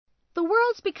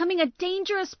world's becoming a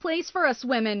dangerous place for us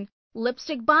women.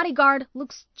 Lipstick Bodyguard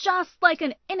looks just like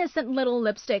an innocent little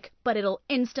lipstick, but it'll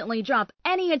instantly drop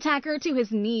any attacker to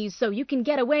his knees so you can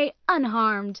get away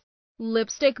unharmed.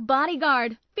 Lipstick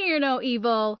Bodyguard, fear no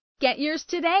evil. Get yours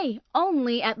today,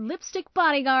 only at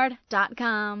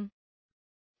lipstickbodyguard.com.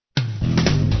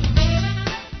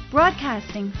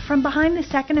 Broadcasting from behind the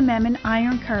Second Amendment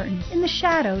Iron Curtain in the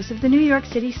shadows of the New York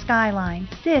City skyline,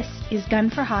 this is Gun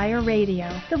for Hire Radio,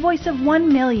 the voice of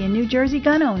 1 million New Jersey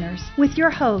gun owners, with your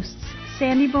hosts,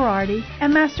 Sandy Berardi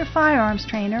and Master Firearms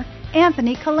Trainer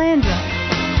Anthony Calandra.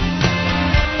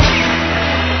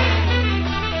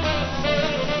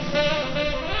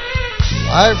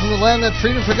 Live from the land that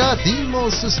freedom forgot, the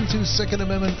most listened to Second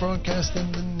Amendment broadcast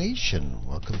in the nation.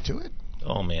 Welcome to it.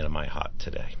 Oh man, am I hot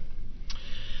today.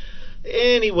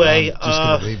 Anyway,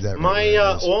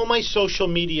 all my social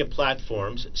media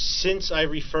platforms, since I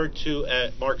referred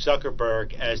to Mark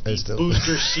Zuckerberg as the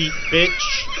booster seat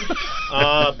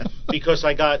bitch, because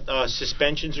I got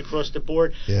suspensions across the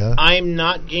board, I'm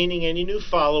not gaining any new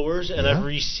followers, and I've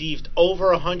received over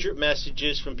 100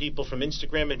 messages from people from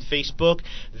Instagram and Facebook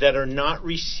that are not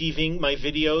receiving my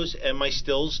videos and my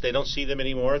stills. They don't see them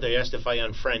anymore. They asked if I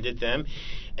unfriended them.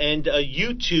 And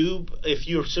YouTube, if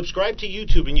you're subscribed to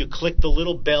YouTube and you click the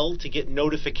little bell to get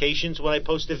notifications when I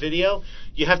post a video,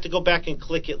 you have to go back and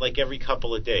click it like every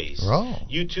couple of days. Oh.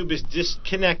 YouTube is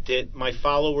disconnected my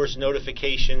followers'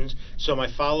 notifications, so my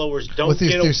followers don't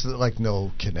get... There's like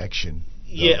no connection.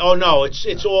 Yeah. Oh no.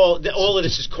 It's all of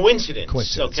this is coincidence.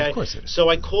 Okay. Of course it is. So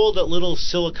I called a little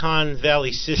Silicon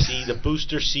Valley sissy the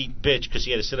booster seat bitch because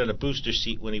he had to sit on a booster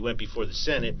seat when he went before the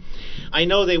Senate. I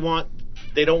know they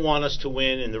don't want us to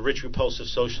win, and the rich, repulsive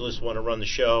socialists want to run the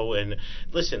show. And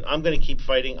listen, I'm going to keep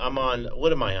fighting. I'm on,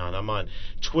 what am I on? I'm on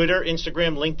Twitter,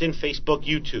 Instagram, LinkedIn, Facebook,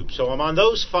 YouTube. So I'm on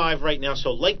those 5 right now.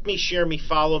 So like me, share me,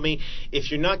 follow me. If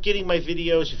you're not getting my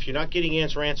videos, if you're not getting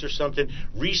answer something,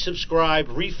 resubscribe,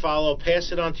 refollow,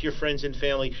 pass it on to your friends and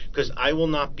family, because I will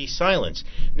not be silenced.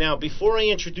 Now, before I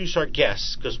introduce our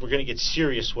guests, because we're going to get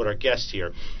serious with our guests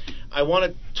here, I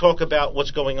want to talk about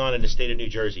what's going on in the state of New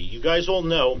Jersey. You guys all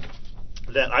know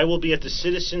that I will be at the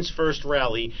Citizens First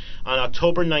rally on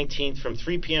October 19th from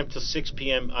 3 p.m. to 6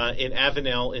 p.m. In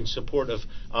Avenel in support of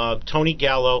Tony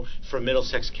Gallo for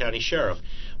Middlesex County Sheriff.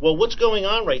 Well, what's going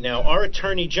on right now? Our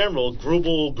Attorney General,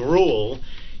 Gruel,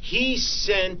 he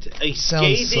sent a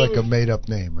scathing... Sounds like a made-up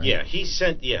name, right? Yeah, he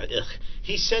sent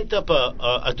up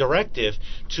a directive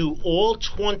to all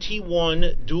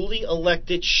 21 duly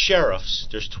elected sheriffs,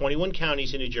 there's 21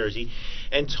 counties in New Jersey,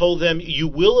 and told them you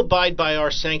will abide by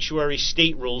our sanctuary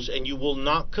state rules and you will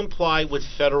not comply with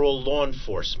federal law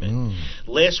enforcement.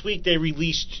 Last week they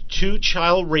released 2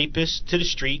 child rapists to the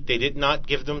street. They did not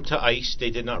give them to ICE.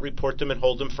 They did not report them and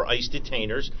hold them for ICE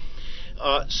detainers.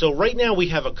 So right now we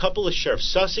have a couple of sheriffs.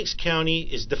 Sussex County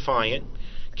is defiant.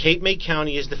 Cape May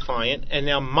County is defiant, and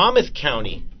now Monmouth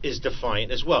County is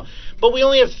defiant as well. But we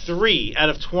only have 3 out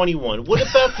of 21. What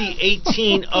about the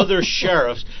 18 other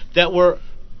sheriffs that were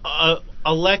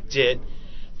elected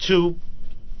to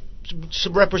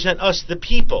represent us, the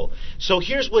people? So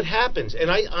here's what happens,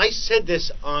 and I said this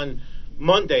on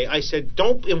Monday. I said,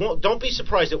 don't be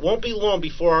surprised. It won't be long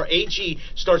before our AG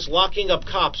starts locking up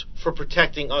cops for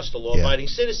protecting us, the law-abiding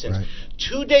citizens. Right.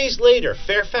 2 days later,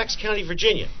 Fairfax County,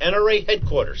 Virginia, NRA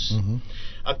headquarters,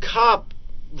 a cop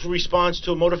responds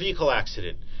to a motor vehicle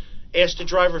accident, asks the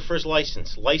driver for his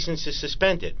license. License is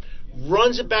suspended.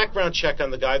 Runs a background check on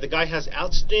the guy. The guy has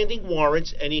outstanding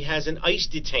warrants, and he has an ICE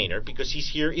detainer because he's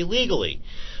here illegally.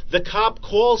 The cop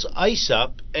calls ICE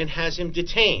up and has him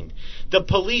detained. The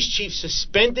police chief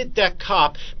suspended that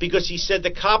cop because he said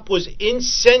the cop was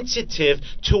insensitive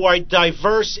to our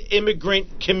diverse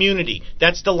immigrant community.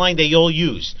 That's the line they all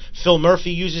use. Phil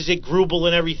Murphy uses it, Grubel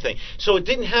and everything. So it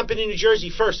didn't happen in New Jersey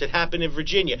first. It happened in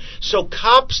Virginia. So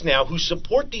cops now who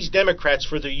support these Democrats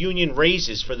for their union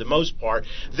raises for the most part,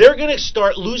 they're going to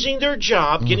start losing their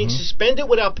job, getting suspended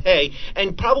without pay,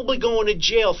 and probably going to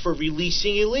jail for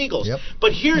releasing illegals. Yep.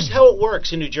 But here's how it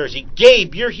works in New Jersey.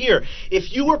 Gabe, you're here.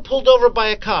 If you were pulled over by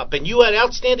a cop and you had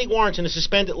outstanding warrants and a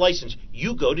suspended license,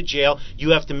 you go to jail.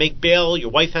 You have to make bail.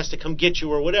 Your wife has to come get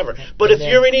you or whatever. But if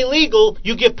you're an illegal,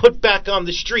 you get put back on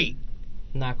the street.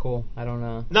 Not cool. I don't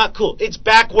know. Not cool. It's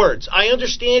backwards. I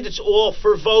understand it's all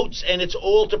for votes and it's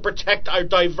all to protect our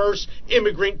diverse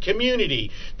immigrant community.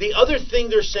 The other thing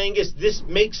they're saying is this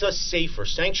makes us safer.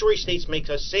 Sanctuary states makes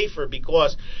us safer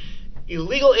because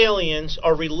illegal aliens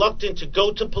are reluctant to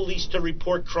go to police to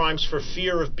report crimes for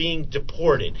fear of being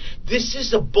deported. This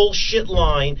is a bullshit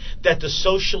line that the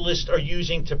socialists are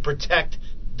using to protect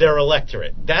their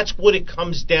electorate. That's what it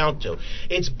comes down to.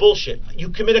 It's bullshit. You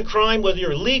commit a crime, whether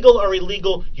you're legal or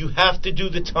illegal, you have to do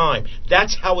the time.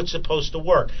 That's how it's supposed to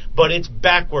work. But it's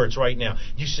backwards right now.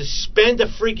 You suspend a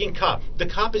freaking cop. The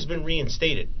cop has been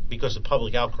reinstated because of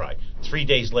public outcry 3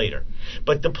 days later.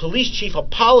 But the police chief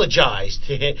apologized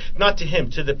to him, not to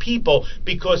him, to the people,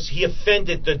 because he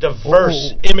offended the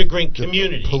diverse immigrant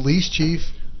community. Police chief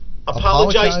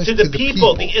Apologize to the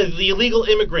people. The illegal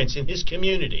immigrants in his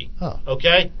community. Oh.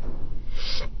 Okay?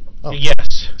 Oh.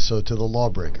 Yes. So to the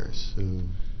lawbreakers.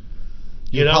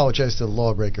 You apologize to the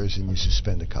lawbreakers and you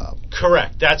suspend a cop.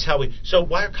 Correct. That's how we... So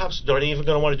why are cops not even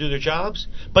going to want to do their jobs?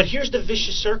 But here's the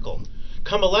vicious circle.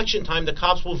 Come election time, the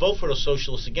cops will vote for those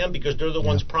socialists again because they're the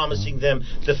ones promising them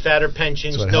the fatter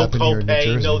pensions, no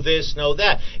copay, no this, no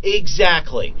that.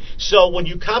 Exactly. So when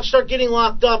you cops start getting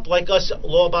locked up like us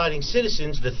law-abiding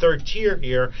citizens, the third tier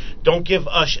here, don't give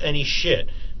us any shit.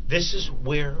 This is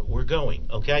where we're going,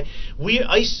 okay?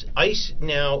 ICE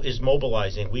now is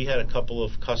mobilizing. We had a couple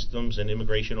of customs and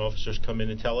immigration officers come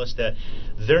in and tell us that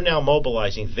they're now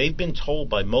mobilizing. They've been told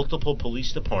by multiple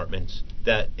police departments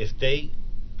that if they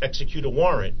execute a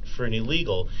warrant for an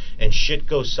illegal and shit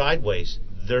goes sideways,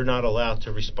 they're not allowed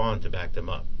to respond to back them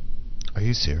up. Are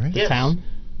you serious? Yes. Town?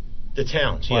 The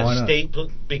towns, Why yes. not? State,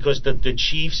 because the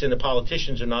chiefs and the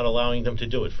politicians are not allowing them to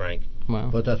do it, Frank. Wow.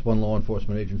 But that's one law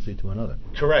enforcement agency to another.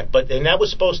 Correct, and that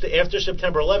was supposed to, after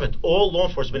September 11th, all law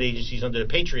enforcement agencies under the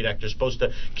Patriot Act are supposed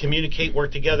to communicate,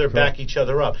 work together, back each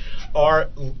other up. Our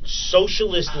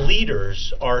socialist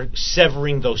leaders are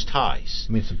severing those ties.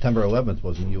 I mean, September 11th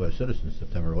wasn't U.S. citizens.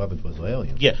 September 11th was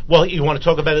aliens. Yeah, well, you want to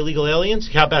talk about illegal aliens?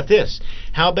 How about this?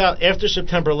 How about after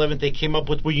September 11th, they came up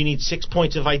with where you need 6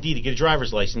 points of ID to get a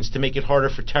driver's license to make it harder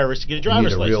for terrorists to get a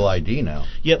driver's You need a license. real ID now.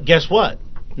 Yeah, guess what?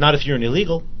 Not if you're an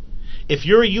illegal. If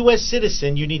you're a U.S.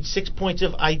 citizen, you need 6 points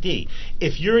of ID.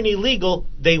 If you're an illegal,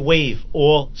 they waive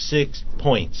all 6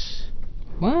 points.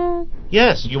 What?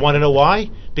 Yes, you want to know why?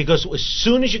 Because as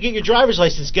soon as you get your driver's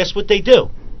license, guess what they do?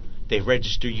 They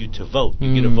register you to vote.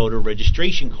 You get a voter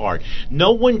registration card.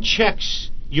 No one checks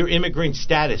your immigrant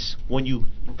status when you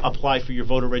apply for your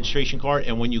voter registration card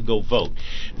and when you go vote.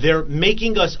 They're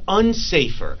making us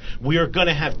unsafer. We are going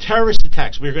to have terrorist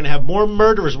attacks. We're going to have more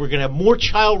murderers. We're going to have more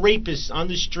child rapists on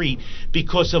the street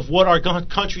because of what our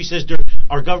country says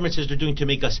our government says they're doing to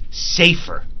make us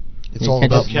safer. It's all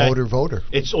about motor voter.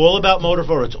 It's all about motor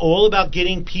voter. It's all about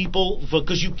getting people,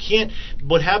 because you can't,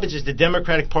 what happens is the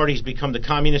Democratic Party has become the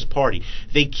Communist Party.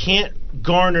 They can't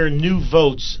garner new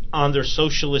votes on their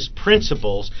socialist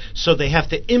principles, so they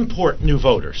have to import new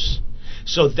voters.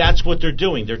 So that's what they're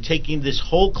doing. They're taking this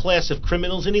whole class of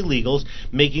criminals and illegals,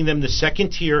 making them the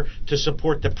second tier to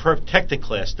support the protected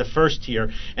class, the first tier.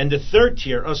 And the third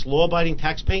tier, us law-abiding,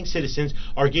 tax-paying citizens,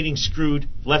 are getting screwed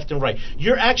left and right.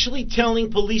 You're actually telling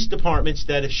police departments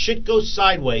that if shit goes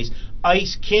sideways,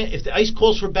 ICE can't. If the ICE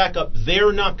calls for backup,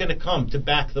 they're not going to come to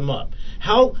back them up.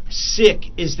 How sick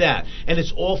is that? And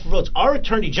it's all for votes. Our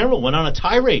Attorney General went on a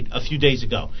tirade a few days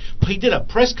ago. He did a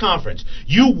press conference.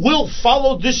 You will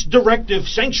follow this directive,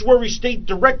 sanctuary state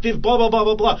directive, blah, blah, blah,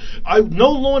 blah, blah. No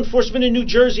law enforcement in New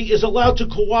Jersey is allowed to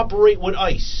cooperate with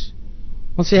ICE.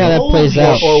 We'll see how that plays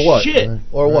out. Or what? Shit.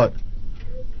 Or what?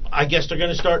 I guess they're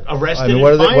going to start arresting I mean, and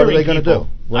what are firing they going to people.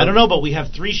 do? I don't know, but we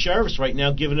have 3 sheriffs right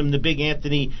now giving them the big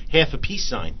Anthony half a peace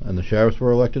sign. And the sheriffs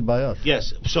were elected by us.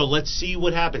 Yes, so let's see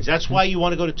what happens. That's why you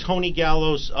want to go to Tony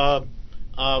Gallo's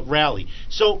rally.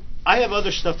 So I have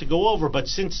other stuff to go over, but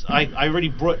since I already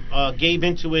brought Gabe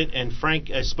into it and Frank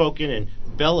has spoken and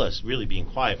Bella's really being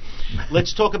quiet,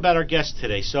 let's talk about our guest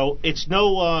today. So it's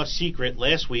no secret,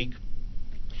 last week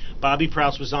Bobby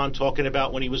Prouse was on talking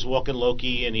about when he was walking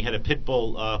Loki and he had a pit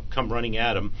bull come running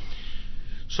at him.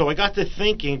 So I got to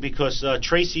thinking, because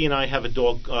Tracy and I have a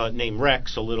dog named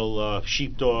Rex, a little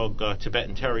sheepdog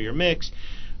Tibetan Terrier mix.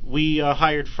 We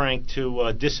hired Frank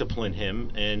to discipline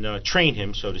him and train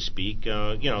him, so to speak,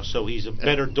 so he's a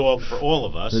better dog for all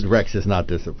of us. Rex is not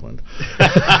disciplined.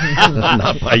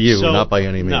 Not by you, not by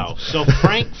any means. No. So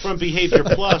Frank from Behavior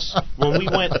Plus, when we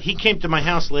went, he came to my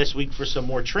house last week for some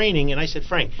more training, and I said,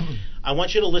 Frank, I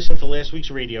want you to listen to last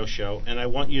week's radio show, and I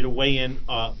want you to weigh in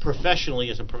professionally,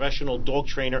 as a professional dog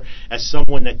trainer, as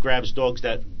someone that grabs dogs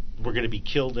that were going to be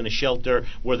killed in a shelter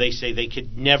where they say they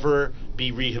could never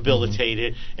be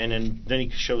rehabilitated, and then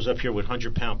he shows up here with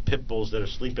 100-pound pit bulls that are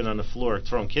sleeping on the floor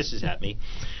throwing kisses at me.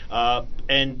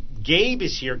 And Gabe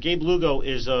is here. Gabe Lugo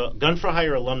is a Gun for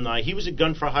Hire alumni. He was a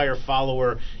Gun for Hire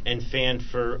follower and fan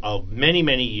for many,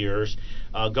 many years.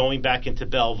 going back into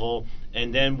Belleville.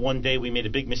 And then one day we made a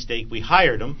big mistake. We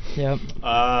hired him. Yep.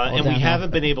 And we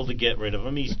haven't been able to get rid of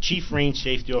him. He's chief range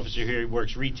safety officer here. He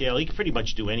works retail. He can pretty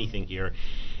much do anything here.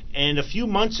 And a few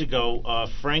months ago,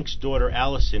 Frank's daughter,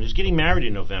 Allison, who's getting married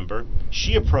in November,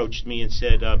 she approached me and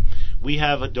said, we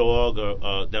have a dog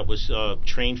that was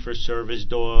trained for a service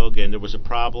dog, and there was a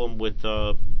problem with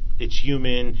its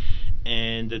human,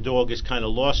 and the dog is kind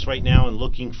of lost right now and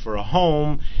looking for a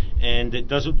home, and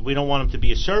we don't want him to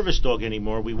be a service dog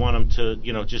anymore. We want him to,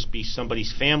 just be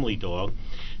somebody's family dog.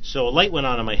 So a light went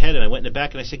on in my head, and I went in the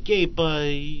back and I said, Gabe,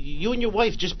 you and your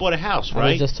wife just bought a house, right?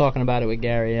 I was just talking about it with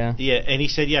Gary, yeah. Yeah, and he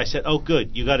said, yeah. I said, oh,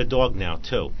 good, you got a dog now,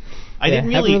 too. I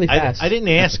didn't fast. I didn't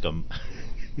ask him.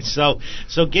 So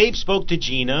Gabe spoke to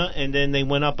Gina, and then they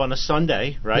went up on a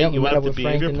Sunday, right? Yeah, you went up to with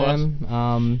Frank and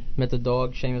them, met the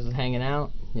dog. Seamus was hanging out.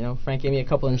 Frank gave me a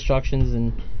couple of instructions,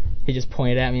 and he just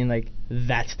pointed at me and like,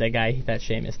 that's the guy that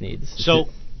Seamus needs.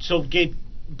 So Gabe,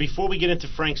 before we get into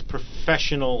Frank's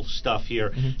professional stuff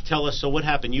here, tell us, so what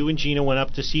happened? You and Gina went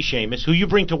up to see Seamus, who you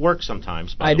bring to work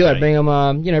sometimes, by the way. I bring him,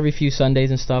 every few Sundays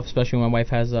and stuff, especially when my wife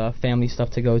has family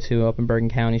stuff to go to up in Bergen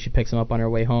County. She picks him up on her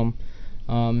way home.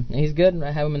 And he's good.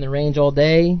 I have him in the range all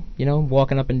day,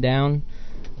 walking up and down.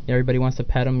 Everybody wants to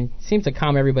pet him. He seems to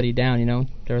calm everybody down,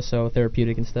 They're so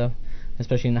therapeutic and stuff,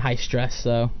 especially in the high stress,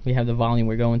 so we have the volume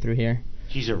we're going through here.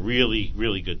 He's a really,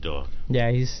 really good dog.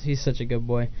 Yeah, he's such a good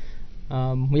boy.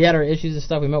 We had our issues and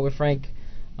stuff. We met with Frank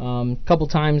a couple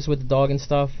times with the dog and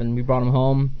stuff, and we brought him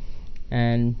home.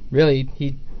 And really,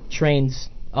 he trains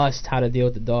us how to deal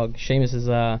with the dog.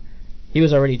 Seamus he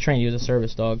was already trained. He was a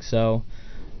service dog, so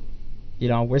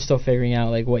we're still figuring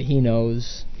out like what he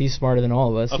knows. He's smarter than all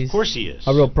of us. Of course he is.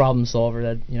 A real problem solver.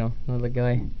 That another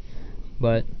guy,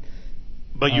 but.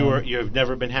 But you've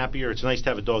never been happier. It's nice to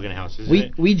have a dog in the house, isn't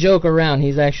it? We joke around.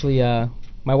 He's actually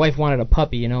my wife wanted a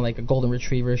puppy, like a golden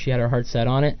retriever. She had her heart set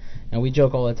on it, and we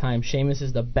joke all the time. Seamus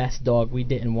is the best dog we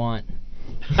didn't want.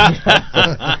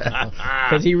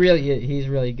 Because he's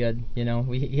really good.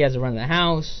 He has a run of the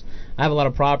house. I have a lot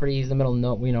of property. He's in the middle of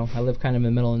I live kind of in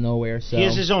the middle of nowhere. So he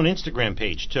has his own Instagram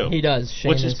page too. He does. Seamus,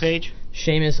 what's his page?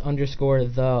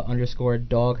 Seamus_the_dog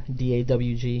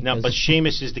DAWG. No, but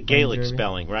Seamus is the Gaelic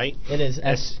spelling, right? It is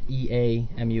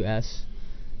SEAMUS.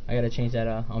 I gotta change that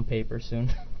on paper soon.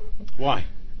 Why?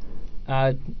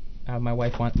 My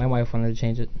wife wanted to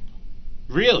change it.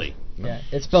 Really? Yeah.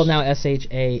 It's spelled now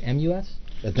SHAMUS.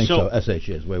 I think so. SH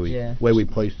is where we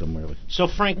placed them, really. So,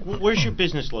 Frank, where's your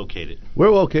business located? We're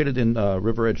located in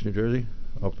River Edge, New Jersey,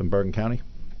 up in Bergen County.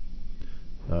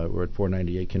 We're at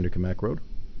 498 Kinderkamack Road.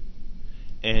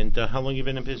 And how long have you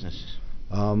been in business?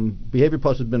 Behavior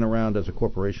Plus has been around as a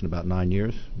corporation about 9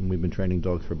 years, and we've been training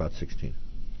dogs for about 16.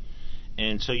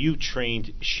 And so you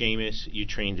trained Seamus, you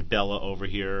trained Bella over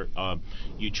here,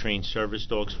 you trained service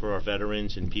dogs for our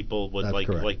veterans and people with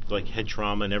like head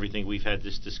trauma and everything. We've had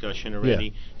this discussion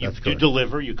already. Yeah, you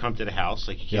deliver, you come to the house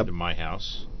like you came to my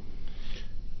house.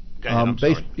 Go ahead, I'm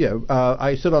sorry.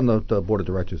 I sit on the board of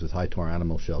directors at High Tor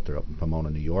Animal Shelter up in Pomona,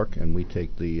 New York, and we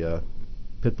take the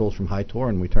pit bulls from High Tor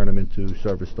and we turn them into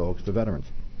service dogs for veterans.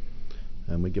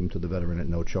 And we give them to the veteran at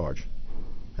no charge.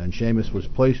 And Seamus was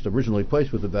originally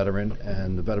placed with the veteran,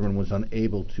 and the veteran was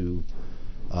unable to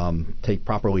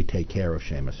properly take care of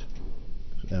Seamus.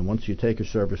 And once you take a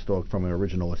service dog from an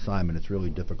original assignment, it's really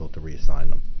difficult to reassign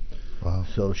them. Wow.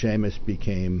 So Seamus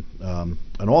became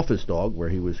an office dog where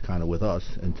he was kind of with us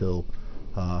until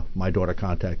my daughter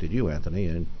contacted you, Anthony,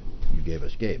 and you gave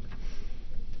us Gabe.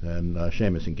 And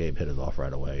Seamus and Gabe hit it off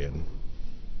right away, and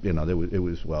he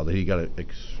got an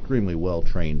extremely well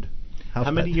trained. How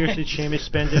many years did Seamus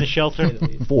spend in a shelter?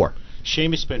 4.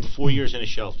 Seamus spent 4 years in a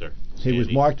shelter. He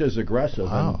was marked as aggressive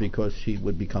because he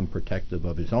would become protective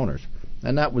of his owners.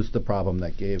 And that was the problem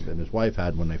that Gabe and his wife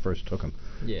had when they first took him.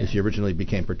 Yeah. Is he originally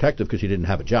became protective because he didn't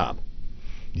have a job.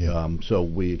 Yeah. So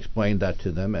we explained that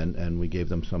to them, and we gave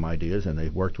them some ideas, and they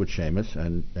worked with Seamus,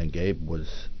 and Gabe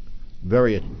was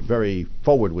very, very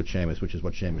forward with Seamus, which is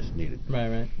what Seamus needed.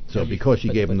 Right. So because he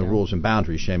gave him the rules and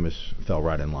boundaries, Seamus fell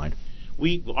right in line.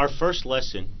 Our first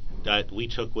lesson that we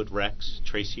took with Rex,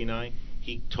 Tracy and I,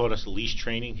 he taught us leash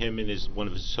training, him and one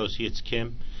of his associates,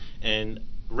 Kim, and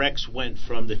Rex went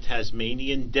from the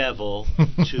Tasmanian devil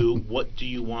to what do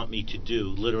you want me to do,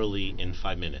 literally in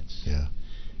 5 minutes. Yeah.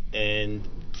 And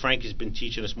Frank has been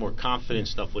teaching us more confident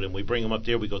stuff with him. We bring him up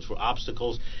there, we go through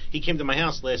obstacles. He came to my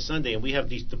house last Sunday, and we have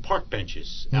the park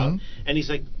benches out, and he's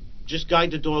like, just guide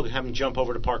the dog and have him jump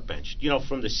over the park bench.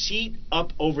 From the seat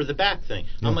up over the back thing.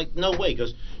 Yeah. I'm like, no way. He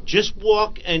goes, just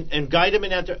walk and guide him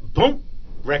in out there. Boom.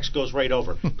 Rex goes right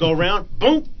over. Go around,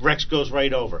 boom, Rex goes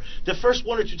right over. The first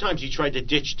 1 or 2 times he tried to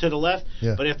ditch to the left,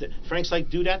 but after Frank's like,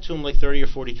 do that to him like 30 or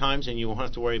 40 times, and you won't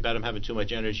have to worry about him having too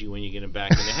much energy when you get him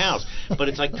back in the house. But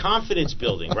it's like confidence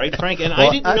building, right, Frank? And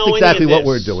I didn't know that's exactly any of this. what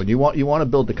we're doing. You want to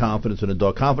build the confidence in a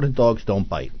dog. Confident dogs don't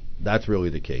bite. That's really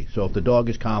the key. So if the dog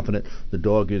is confident, the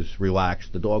dog is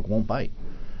relaxed, the dog won't bite.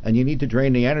 And you need to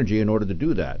drain the energy in order to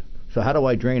do that. So how do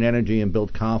I drain energy and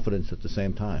build confidence at the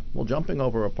same time? Well, jumping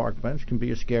over a park bench can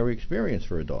be a scary experience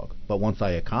for a dog. But once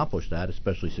I accomplish that,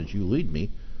 especially since you lead me,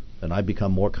 then I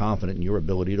become more confident in your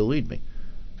ability to lead me.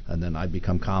 And then I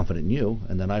become confident in you,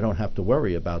 and then I don't have to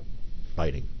worry about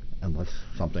biting unless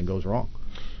something goes wrong.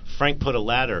 Frank put a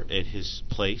ladder at his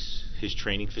place, his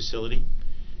training facility,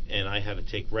 and I had to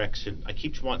take Rex, and I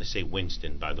keep wanting to say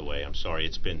Winston, by the way. I'm sorry.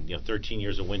 It's been 13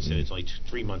 years of Winston. It's only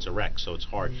 3 months of Rex, so it's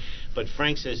hard. But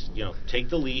Frank says, take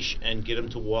the leash and get him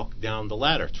to walk down the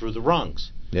ladder through the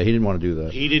rungs. Yeah, he didn't want to do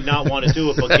that. He did not want to do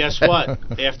it, but guess what?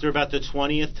 After about the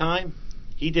 20th time,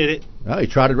 he did it. Well, he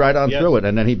trotted right on through it,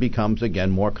 and then he becomes,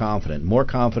 again, more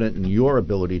confident in your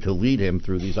ability to lead him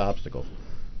through these obstacles.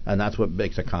 And that's what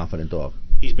makes a confident dog.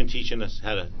 He's been teaching us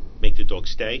how to make the dog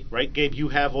stay, right, Gabe? You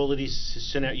have all of these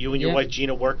scenarios. You and your wife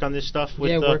Gina work on this stuff.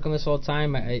 Work on this all the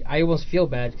time. I almost feel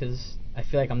bad because I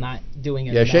feel like I'm not doing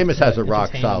it. Yeah, Seamus has a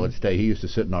rock solid stay. He used to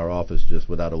sit in our office just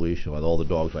without a leash, with all the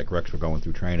dogs like Rex were going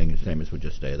through training, and Seamus would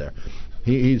just stay there.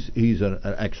 He's an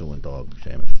excellent dog,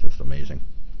 Seamus. Just amazing.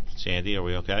 Sandy, are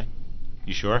we okay?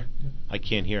 You sure? I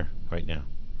can't hear right now.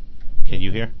 Can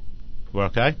you hear? We're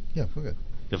okay? Yeah, we're good.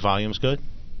 The volume's good?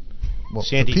 Well,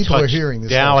 Sandy, people are hearing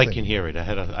this. Now I can hear it. I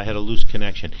had a loose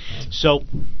connection. So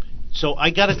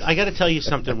I gotta tell you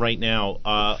something right now.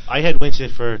 I had Winston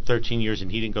for 13 years,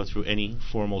 and he didn't go through any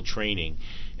formal training.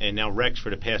 And now Rex,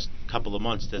 for the past couple of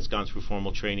months, that's gone through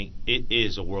formal training. It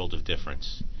is a world of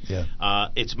difference. Yeah.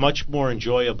 It's much more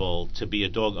enjoyable to be a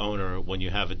dog owner when you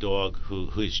have a dog who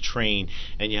is trained,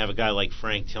 and you have a guy like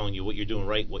Frank telling you what you're doing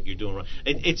right, what you're doing wrong.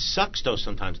 It sucks though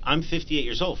sometimes. I'm 58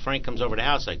 years old. Frank comes over to the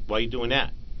house like, "Why are you doing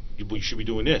that? You should be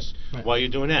doing this. Right. Why are you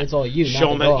doing that?" It's all you,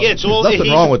 Show not the dog. Yeah, it's all. There's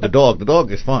nothing wrong with the dog. The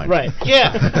dog is fine. Right.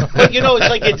 Yeah, but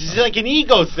it's like an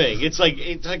ego thing. It's like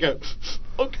a.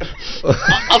 Okay.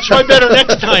 I'll try better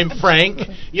next time, Frank.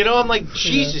 I'm like,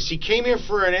 Jesus, he came here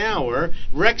for an hour.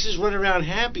 Rex is running around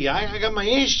happy. I got my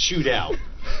ass chewed out.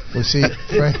 Well, see,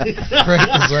 Frank is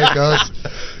like us.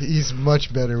 He's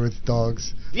much better with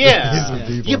dogs. Yeah. Than he is with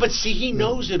people. Yeah, but see, he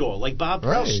knows it all. Like Bob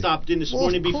Prowse stopped in this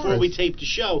morning before we taped the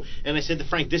show, and I said to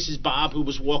Frank, "This is Bob who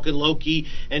was walking Loki,"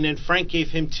 and then Frank gave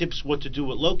him tips what to do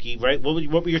with Loki. Right? What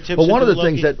were your tips? But one of the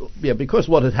Loki? things because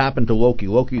what had happened to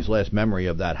Loki's last memory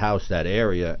of that house, that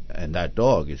area, and that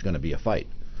dog is going to be a fight.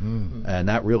 Mm-hmm. And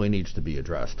that really needs to be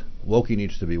addressed. Loki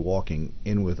needs to be walking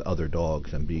in with other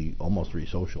dogs and be almost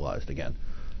re-socialized again.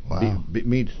 Wow.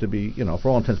 Needs to be, for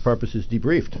all intents and purposes,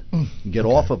 debriefed. Get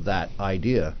off of that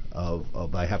idea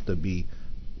of I have to be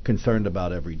concerned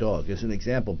about every dog. As an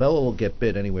example, Bella will get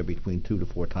bit anywhere between 2 to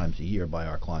 4 times a year by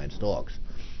our clients' dogs.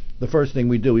 The first thing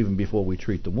we do, even before we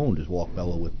treat the wound, is walk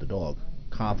Bella with the dog,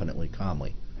 confidently,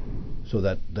 calmly, so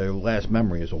that their last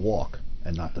memory is a walk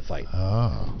and not the fight.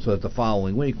 Oh. So that the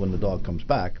following week, when the dog comes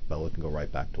back, Bella can go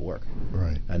right back to work.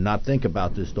 Right. And not think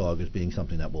about this dog as being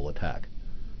something that will attack.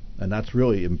 And that's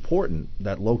really important,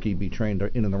 that Loki be trained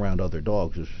in and around other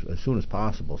dogs as soon as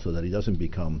possible, so that he doesn't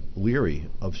become leery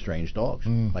of strange dogs.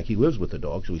 Like, he lives with the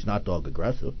dog, so he's not dog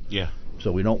aggressive. Yeah.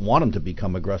 So we don't want him to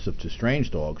become aggressive to strange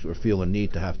dogs or feel a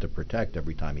need to have to protect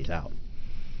every time he's out.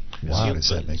 Wow, does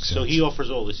that make sense? So he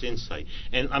offers all this insight.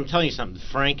 And I'm telling you something,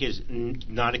 Frank is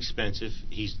not expensive.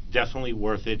 He's definitely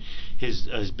worth it. His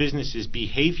business is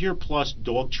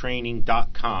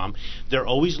behaviorplusdogtraining.com. They're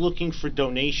always looking for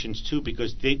donations, too,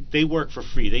 because they work for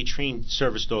free. They train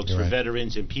service dogs for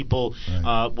veterans and people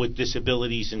with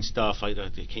disabilities and stuff.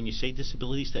 Can you say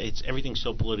disabilities? It's everything's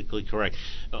so politically correct.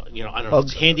 I don't know.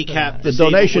 It's handicapped. The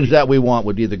donations that we want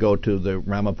would either go to the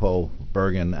Ramapo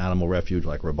Bergen Animal Refuge,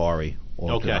 like Rabari,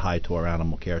 or to the High Tor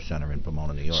Animal Care Center in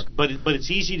Pomona, New York. But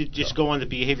it's easy to just go on the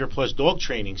Behavior Plus Dog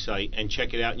Training site and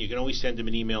check it out, and you can always send them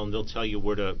an email, and they'll tell you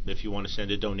where to, if you want to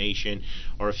send a donation,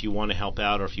 or if you want to help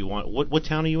out, or if you want. What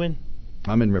town are you in?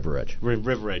 I'm in River Edge.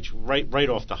 River Edge, right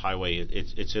off the highway.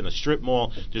 It's in a strip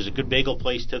mall. There's a good bagel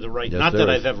place to the right. Yes, Not that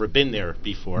I've ever been there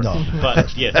before. No.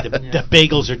 But the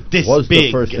bagels are this was big.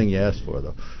 The first thing you asked for,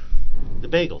 though. The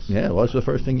bagels. Yeah, it was the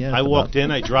first thing you asked I walked in,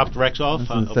 I dropped Rex off.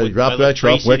 Dropped Rex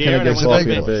off. Where can I get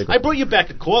coffee and a bagel? I brought you back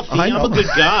a coffee. I'm a good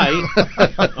guy.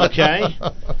 Okay?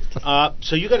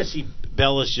 So you got to see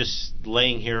Bella's just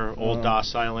laying here all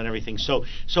docile and everything. So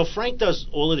Frank does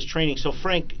all of his training. So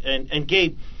Frank and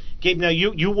Gabe, now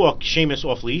you walk Seamus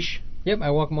off leash. Yep,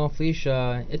 I walk him off leash.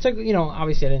 It took,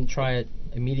 obviously I didn't try it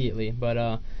immediately, but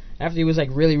after he was like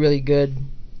really, really good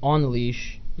on the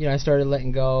leash, I started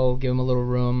letting go, give him a little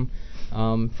room.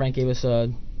 Frank gave us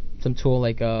some tool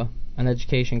like an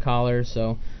education collar,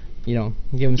 so give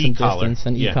him some E-collar. distance,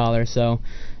 an e-collar. So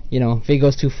if he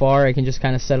goes too far, I can just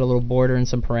kind of set a little border and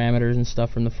some parameters and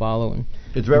stuff from the follow. And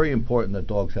it's very important that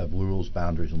dogs have rules,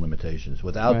 boundaries, and limitations.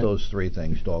 Without those three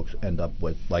things, dogs end up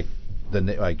with like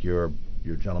your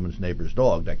gentleman's neighbor's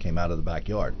dog that came out of the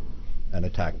backyard and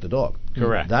attacked the dog.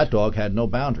 Correct. That dog had no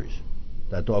boundaries.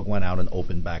 That dog went out an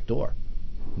open back door.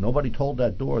 Nobody told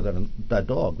that dog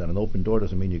that an open door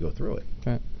doesn't mean you go through it.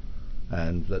 Right.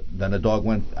 And then the dog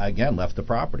left the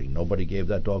property. Nobody gave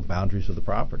that dog boundaries of the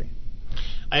property.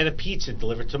 I had a pizza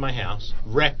delivered to my house.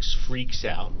 Rex freaks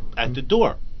out at the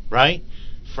door, right?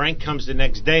 Frank comes the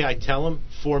next day. I tell him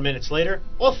 4 minutes later,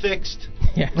 all fixed.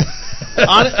 Yeah.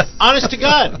 Honest to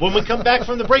God, when we come back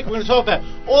from the break, we're going to talk about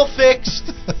all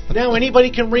fixed. Now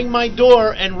anybody can ring my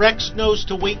door, and Rex knows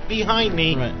to wait behind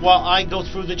me while I go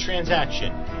through the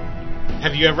transaction.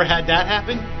 Have you ever had that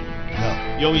happen?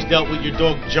 No. You always dealt with your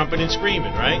dog jumping and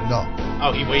screaming, right? No.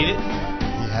 Oh, he waited?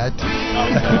 He had to.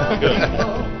 Oh, good.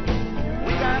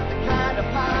 We got the kind of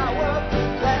power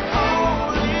that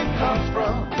only comes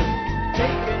from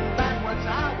taking back what's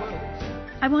ours.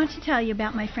 I want to tell you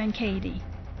about my friend Katie.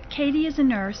 Katie is a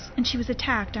nurse, and she was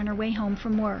attacked on her way home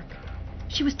from work.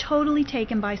 She was totally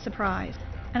taken by surprise,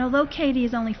 and although Katie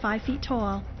is only 5 feet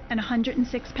tall and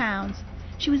 106 pounds,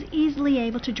 she was easily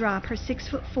able to drop her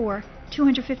 6'4",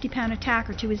 250-pound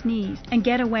attacker to his knees and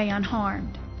get away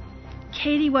unharmed.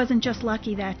 Katie wasn't just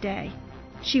lucky that day.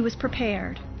 She was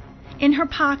prepared. In her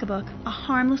pocketbook, a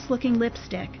harmless-looking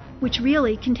lipstick, which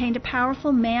really contained a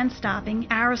powerful man-stopping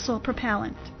aerosol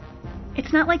propellant.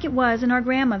 It's not like it was in our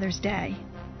grandmother's day.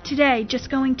 Today, just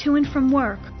going to and from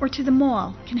work or to the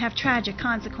mall can have tragic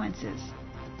consequences.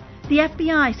 The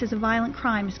FBI says a violent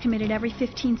crime is committed every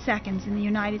 15 seconds in the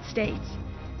United States,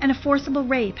 and a forcible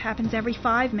rape happens every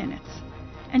 5 minutes.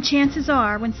 And chances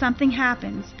are, when something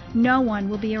happens, no one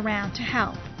will be around to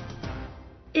help.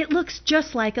 It looks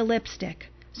just like a lipstick,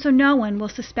 so no one will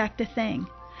suspect a thing,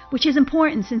 which is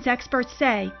important since experts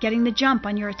say getting the jump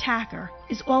on your attacker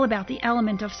is all about the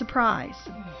element of surprise.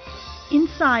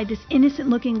 Inside this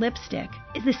innocent-looking lipstick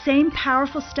is the same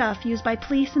powerful stuff used by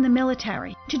police and the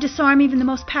military to disarm even the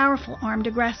most powerful armed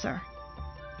aggressor.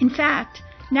 In fact,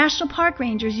 National Park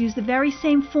Rangers use the very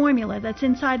same formula that's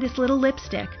inside this little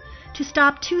lipstick to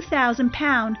stop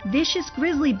 2,000-pound vicious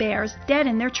grizzly bears dead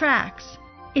in their tracks.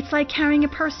 It's like carrying a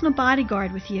personal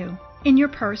bodyguard with you, in your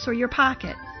purse or your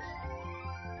pocket.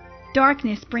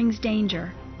 Darkness brings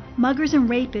danger. Muggers and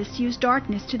rapists use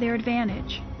darkness to their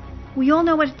advantage. We all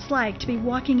know what it's like to be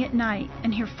walking at night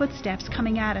and hear footsteps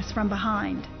coming at us from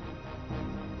behind.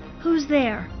 Who's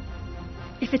there?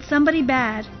 If it's somebody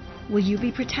bad, will you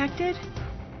be protected?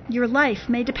 Your life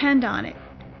may depend on it.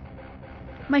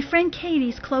 My friend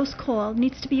Katie's close call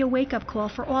needs to be a wake-up call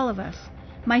for all of us,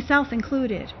 myself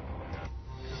included.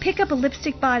 Pick up a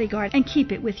lipstick bodyguard and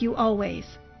keep it with you always.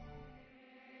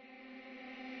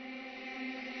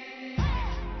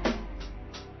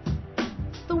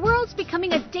 The world's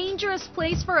becoming a dangerous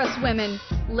place for us women.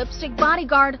 Lipstick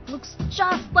Bodyguard looks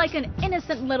just like an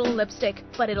innocent little lipstick,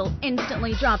 but it'll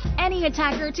instantly drop any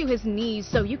attacker to his knees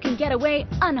so you can get away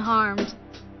unharmed.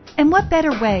 And what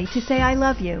better way to say I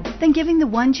love you than giving the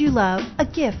ones you love a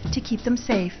gift to keep them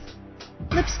safe?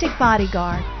 Lipstick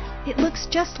Bodyguard. It looks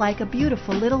just like a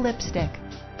beautiful little lipstick,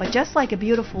 but just like a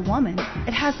beautiful woman,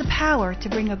 it has the power to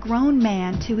bring a grown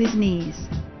man to his knees.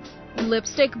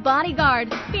 Lipstick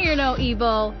Bodyguard. Fear no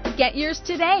evil. Get yours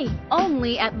today,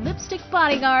 only at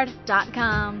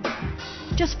lipstickbodyguard.com.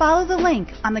 Just follow the link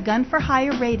on the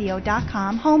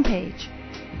gunforhireradio.com homepage.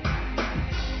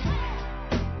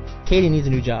 Katie needs a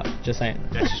new job, just saying.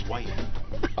 That's his wife.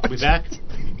 We back?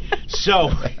 So,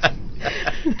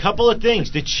 couple of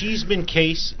things. The Cheeseman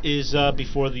case is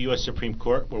before the U.S. Supreme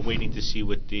Court. We're waiting to see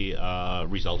what the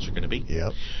results are going to be.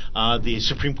 Yep. The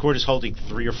Supreme Court is holding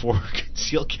 3 or 4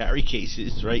 concealed carry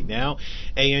cases right now.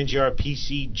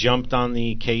 ANGRPC jumped on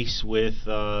the case with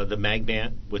the mag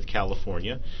ban with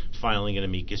California, filing an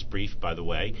amicus brief, by the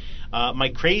way.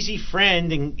 My crazy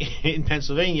friend in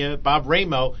Pennsylvania, Bob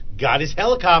Ramo, got his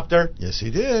helicopter. Yes,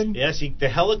 he did. Yes, the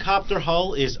helicopter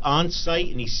hull is on site,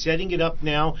 and he's setting it up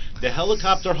now. The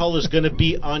helicopter hull is going to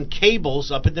be on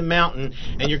cables up at the mountain,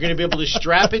 and you're going to be able to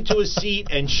strap it to a seat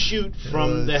and shoot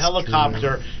from the That's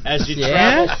helicopter as it Yeah?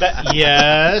 travels back.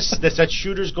 Yes, that's at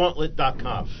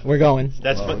shootersgauntlet.com. We're going.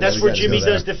 That's Well, that's we where gotta Jimmy go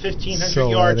there. does the 1,500 So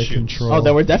yard out of shoot. control. Oh,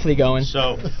 then we're definitely going.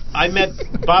 So I met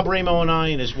Bob Ramo and I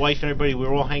and his wife and everybody. We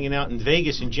were all hanging out in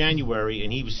Vegas in January,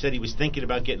 and said he was thinking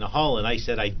about getting a hull, and I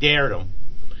said I dared him.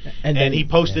 And And he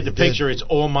posted Yeah, the he did. picture. It's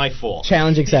all my fault.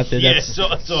 challenge accepted. Yes,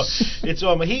 That's- it's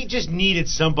all. He just needed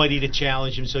somebody to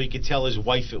challenge him so he could tell his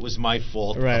wife it was my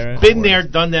fault. Right. Been there,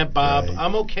 done that, Bob. Right.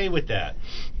 I'm okay with that.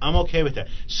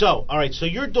 So, all right. So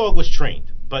your dog was trained,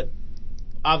 but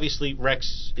obviously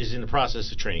Rex is in the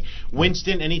process of training.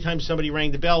 Winston, anytime somebody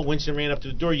rang the bell, Winston ran up to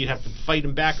the door. You'd have to fight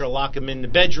him back or lock him in the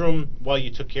bedroom while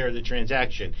you took care of the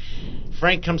transaction.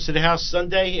 Frank comes to the house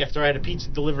Sunday after I had a pizza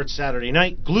delivered Saturday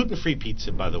night. Gluten-free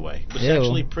pizza, by the way. It was Ew.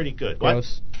 actually pretty good. What?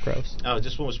 Gross. Oh,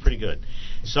 this one was pretty good.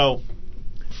 So,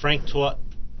 Frank taught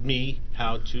me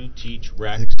how to teach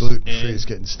Rex. Gluten-free and- is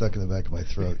getting stuck in the back of my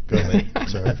throat. Go ahead.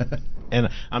 Sorry. And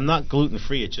I'm not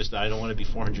gluten-free. It's just I don't want to be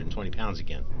 420 pounds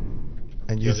again.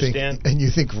 And You you think understand? you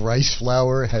think rice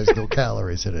flour has no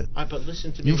calories in it. But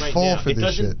listen to me You right fall now. for It this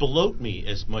doesn't shit. bloat me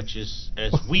as much as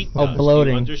wheat Oh, does.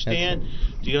 bloating. Do you understand?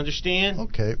 Do you understand?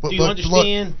 Okay, Do you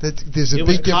understand? There's a It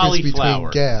was big difference between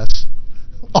cauliflower. gas.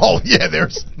 Oh yeah,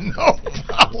 there's no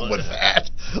problem with that.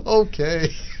 Okay.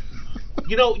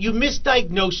 You know, you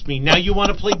misdiagnosed me. Now you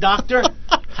want to play doctor?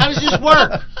 How does this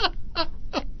work?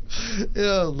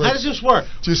 Yeah. Look, How does this work?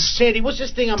 just Sandy, what's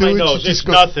this thing on do my it, nose? just It's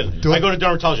go- nothing. do I it. go to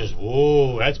dermatologist.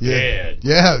 Whoa, that's bad.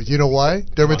 Yeah. You know why?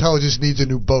 Dermatologist needs a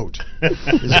new boat. Is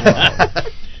why.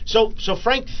 So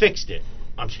Frank fixed it.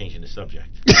 I'm changing the subject.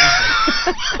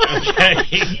 Okay.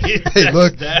 Hey,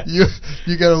 look, That-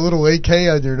 you got a little AK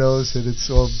on your nose, and it's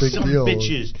all a big Some deal.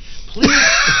 bitches.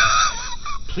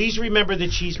 Please remember the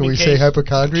Cheeseman Can we case. say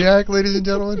hypochondriac, ladies and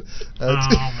gentlemen? Oh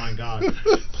my God!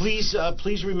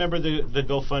 Please remember the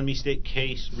GoFundMe state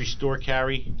case, Restore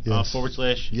Carry Yes.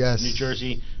 / Yes. New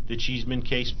Jersey, the Cheeseman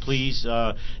case. Please,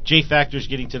 J Factor's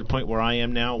getting to the point where I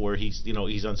am now, where he's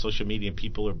on social media and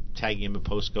people are tagging him in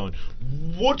posts going,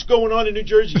 "What's going on in New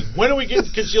Jersey? When are we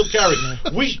getting concealed carry?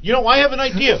 I have an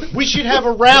idea. We should have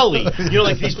a rally.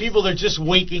 Like these people are just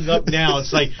waking up now.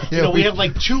 It's like we have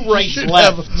like 2 rights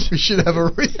left." We should have a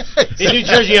In New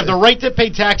Jersey, you have the right to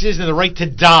pay taxes and the right to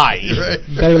die. Right.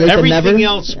 Better late than Everything never.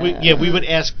 else, we would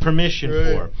ask permission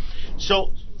Right. for.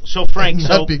 So Frank,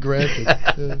 Not be granted.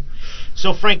 Yeah.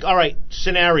 so Frank, all right,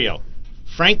 scenario.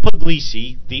 Frank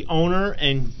Puglisi, the owner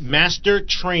and master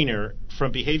trainer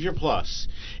from Behavior Plus,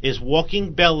 is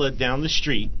walking Bella down the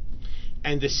street,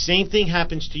 and the same thing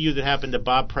happens to you that happened to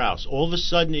Bob Prouse. All of a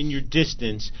sudden, in your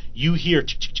distance, you hear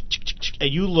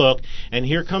and you look, and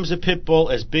here comes a pit bull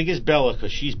as big as Bella,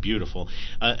 because she's beautiful.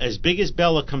 As big as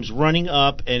Bella comes running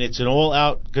up, and it's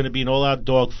going to be an all-out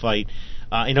dog fight.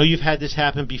 I know you've had this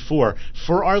happen before.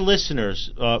 For our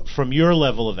listeners, from your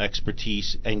level of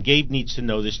expertise, and Gabe needs to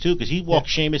know this too, because he walked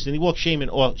Seamus, and he walked Seamus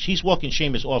off. She's walking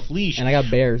Seamus off leash. And I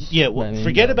got bears. Yeah, well, I mean,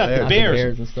 forget about the not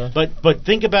bears. and stuff. But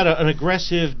think about an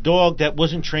aggressive dog that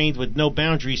wasn't trained with no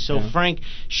boundaries. So, Yeah. Frank,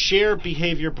 share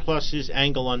Behavior Plus's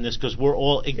angle on this, because we're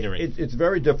all ignorant. It's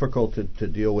very difficult to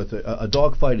deal with. A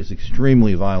dog fight is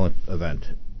extremely violent event.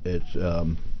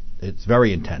 It's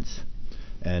very intense,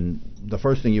 and the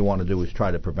first thing you want to do is try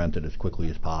to prevent it as quickly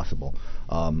as possible.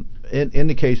 In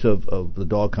the case of the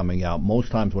dog coming out,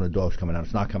 most times when a dog's coming out,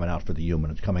 it's not coming out for the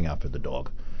human; it's coming out for the dog.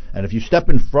 And if you step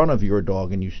in front of your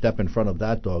dog and you step in front of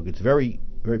that dog, it's very,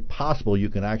 very possible you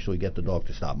can actually get the dog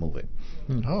to stop moving.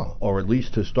 Oh. Or at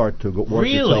least to start to work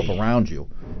Really? itself around you.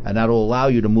 And that'll allow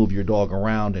you to move your dog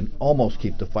around and almost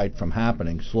keep the fight from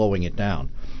happening, slowing it down.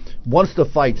 Once the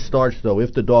fight starts, though,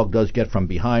 if the dog does get from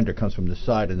behind or comes from the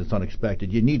side and it's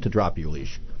unexpected, you need to drop your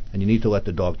leash. And you need to let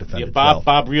the dog defend Yeah, itself.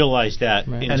 Bob realized that.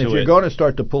 Right. Into And if you're it. going to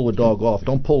start to pull a dog off,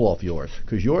 don't pull off yours,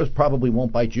 because yours probably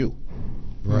won't bite you.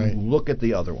 Right. Look at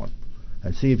the other one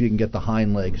and see if you can get the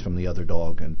hind legs from the other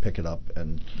dog and pick it up,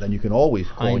 and then you can always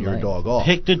call Hind your legs. dog off.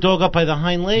 Pick the dog up by the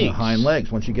hind legs. The hind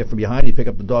legs. Once you get from behind, you pick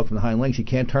up the dog from the hind legs. He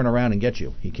can't turn around and get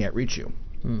you. He can't reach you.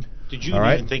 Did you All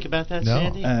right. even think about that, No.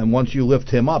 Sandy? And once you lift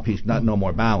him up, he's not no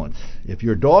more balance. If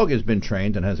your dog has been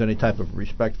trained and has any type of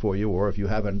respect for you, or if you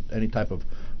have any type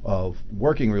of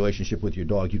working relationship with your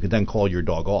dog, you can then call your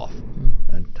dog off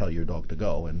and tell your dog to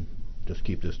go and just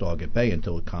keep this dog at bay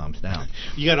until it calms down.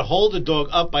 You got to hold the dog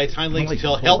up by its hind legs Like,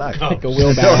 until pull help back. comes. Like a wheelbarrow.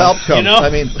 Until help comes. You know?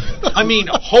 I mean,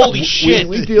 Holy shit.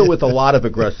 We deal with a lot of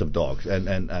aggressive dogs,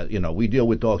 and we deal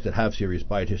with dogs that have serious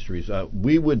bite histories.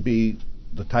 We would be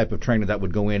the type of trainer that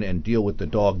would go in and deal with the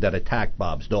dog that attacked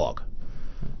Bob's dog,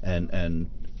 and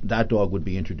that dog would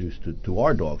be introduced to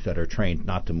our dogs that are trained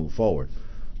not to move forward.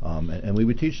 And we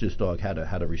would teach this dog how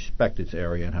to respect its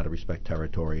area and how to respect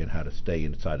territory and how to stay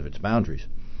inside of its boundaries.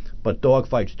 But dog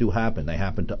fights do happen. They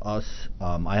happen to us.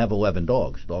 I have 11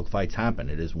 dogs. Dog fights happen.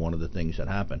 It is one of the things that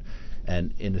happen.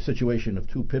 And in the situation of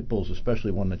two pit bulls,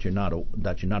 especially one that you're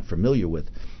not familiar with,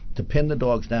 to pin the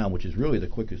dogs down, which is really the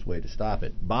quickest way to stop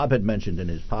it. Bob had mentioned in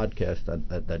his podcast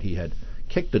that he had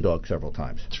kicked the dog several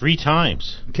times. 3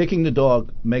 times. Kicking the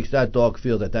dog makes that dog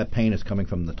feel that pain is coming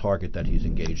from the target that he's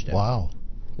engaged in. Wow.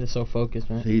 They're so focused,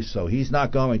 man. He's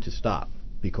not going to stop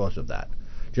because of that.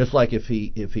 Just like if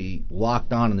he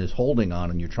locked on and is holding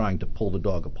on and you're trying to pull the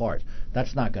dog apart,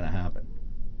 that's not going to happen.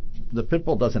 The pit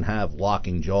bull doesn't have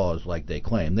locking jaws like they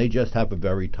claim. They just have a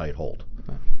very tight hold.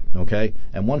 Okay?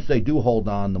 And once they do hold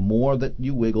on, the more that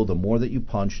you wiggle, the more that you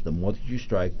punch, the more that you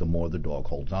strike, the more the dog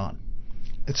holds on.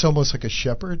 It's almost like a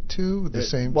shepherd, too? The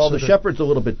same. Well, the sort of- shepherd's a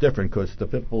little bit different because the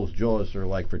pit bull's jaws are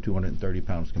like for 230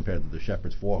 pounds compared to the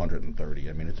shepherd's 430.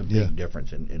 I mean, it's a big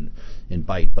difference in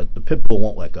bite, but the pit bull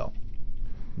won't let go.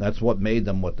 That's what made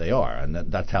them what they are, and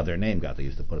that's how their name got. They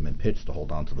used to put them in pits to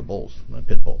hold on to the bulls, the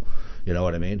pit bull. You know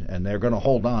what I mean? And they're going to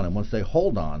hold on, and once they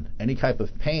hold on, any type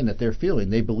of pain that they're feeling,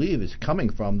 they believe is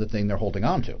coming from the thing they're holding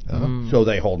on to. So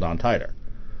they hold on tighter.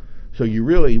 So you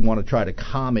really want to try to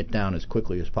calm it down as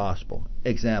quickly as possible.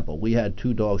 Example, we had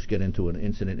 2 dogs get into an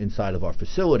incident inside of our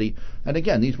facility, and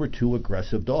again, these were 2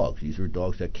 aggressive dogs. These were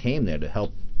dogs that came there to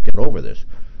help get over this.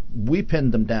 We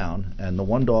pinned them down, and the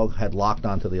one dog had locked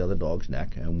onto the other dog's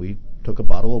neck, and we took a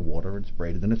bottle of water and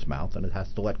sprayed it in its mouth, and it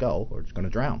has to let go or it's going to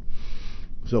drown.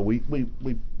 So we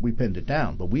pinned it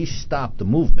down, but we stopped the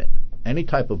movement. Any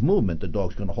type of movement, the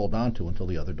dog's going to hold on to until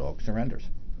the other dog surrenders.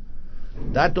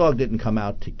 That dog didn't come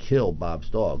out to kill Bob's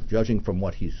dog. Judging from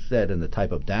what he said and the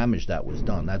type of damage that was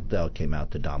done, that dog came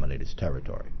out to dominate its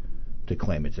territory, to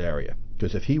claim its area.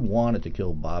 Because if he wanted to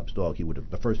kill Bob's dog,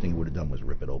 the first thing he would have done was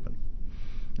rip it open.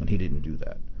 And he didn't do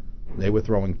that. They were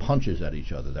throwing punches at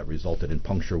each other that resulted in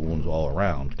puncture wounds all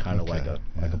around, kind of like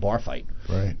a bar fight.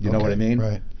 Right. You know what I mean?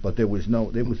 Right. But there was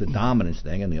a dominance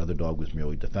thing, and the other dog was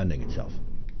merely defending itself.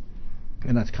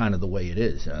 And that's kind of the way it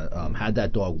is. Had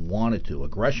that dog wanted to,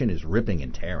 aggression is ripping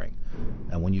and tearing.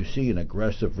 And when you see an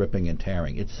aggressive ripping and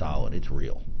tearing, it's solid, it's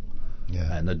real.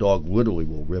 Yeah. And the dog literally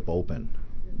will rip open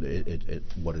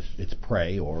its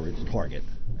prey or its target,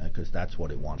 because that's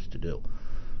what it wants to do.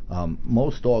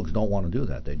 Most dogs don't want to do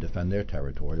that. They defend their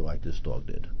territory like this dog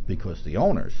did, because the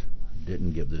owners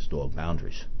didn't give this dog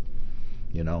boundaries.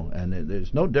 You know, and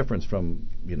there's no difference from,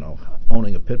 you know,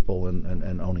 owning a pit bull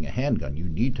and owning a handgun. You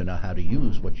need to know how to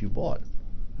use what you bought,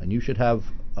 and you should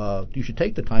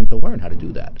take the time to learn how to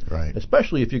do that. Right.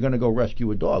 Especially if you're going to go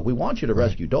rescue a dog. We want you to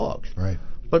rescue dogs. Right.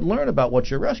 But learn about what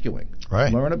you're rescuing.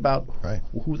 Right. Learn about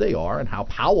who they are and how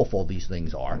powerful these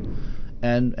things are,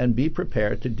 and be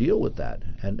prepared to deal with that.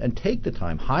 And take the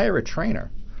time. Hire a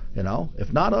trainer. You know,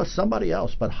 if not us, somebody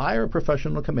else, but hire a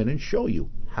professional to come in and show you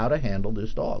how to handle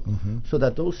this dog, so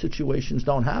that those situations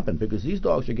don't happen, because these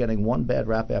dogs are getting one bad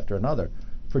rap after another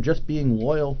for just being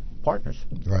loyal partners.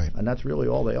 Right. And that's really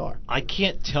all they are. I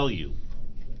can't tell you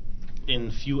in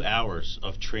a few hours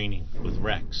of training with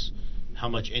Rex how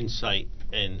much insight,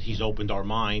 and he's opened our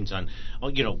minds on,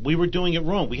 you know, we were doing it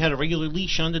wrong. We had a regular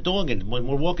leash on the dog, and when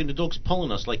we're walking, the dog's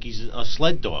pulling us like he's a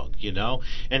sled dog, you know.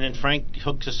 And then Frank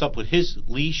hooks us up with his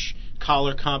leash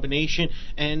collar combination,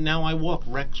 and now I walk.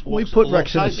 Rex walks. We put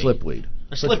Rex in a alongside me. slip lead.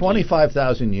 For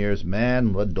 25,000 years,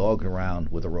 man led dog around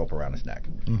with a rope around his neck.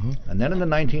 And then in the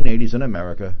 1980s in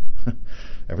America,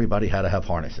 everybody had to have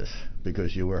harnesses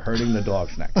because you were hurting the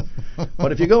dog's neck.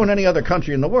 But if you go in any other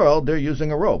country in the world, they're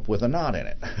using a rope with a knot in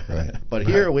it. Right. But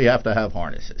here we have to have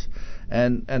harnesses.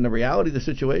 And the reality of the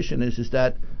situation is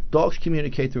that dogs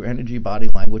communicate through energy, body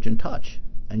language, and touch.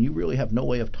 And you really have no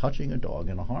way of touching a dog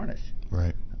in a harness.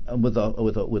 Right. With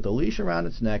a leash around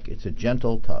its neck, it's a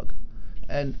gentle tug.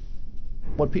 And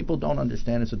what people don't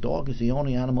understand is a dog is the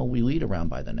only animal we lead around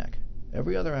by the neck.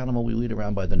 Every other animal we lead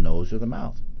around by the nose or the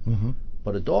mouth.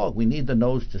 But a dog, we need the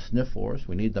nose to sniff for us.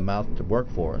 We need the mouth to work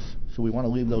for us. So we want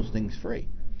to leave those things free.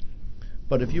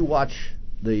 But if you watch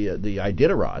the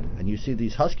Iditarod and you see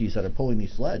these huskies that are pulling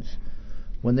these sleds,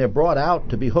 when they're brought out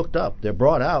to be hooked up, they're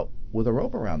brought out with a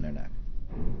rope around their neck.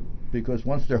 Because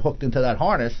once they're hooked into that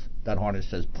harness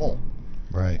says pull.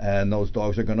 Right. And those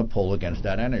dogs are going to pull against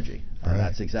that energy. And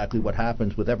that's exactly what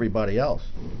happens with everybody else.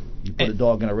 You put a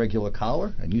dog in a regular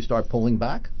collar and you start pulling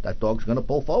back, that dog's going to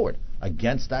pull forward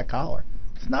against that collar.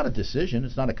 It's not a decision.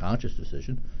 It's not a conscious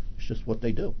decision. It's just what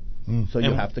they do. So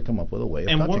you have to come up with a way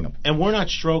of touching them. And we're not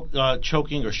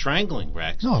choking or strangling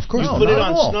Rex. No, of course you not. put it Not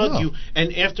on at all. snug, No.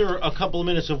 and after a couple of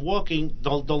minutes of walking, the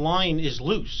line is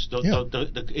loose.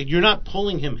 You're not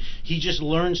pulling him. He just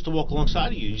learns to walk alongside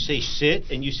of you. You say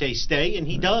sit, and you say stay, and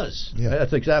he does. Yeah.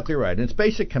 That's exactly right. And it's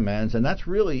basic commands, and that's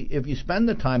really, if you spend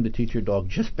the time to teach your dog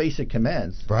just basic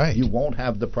commands, Right. you won't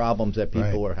have the problems that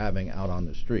people are having out on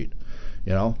the street.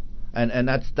 You know, and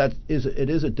it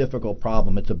is a difficult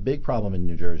problem. It's a big problem in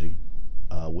New Jersey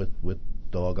with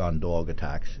dog-on-dog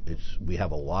attacks. We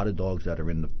have a lot of dogs that are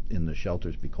in the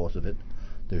shelters because of it.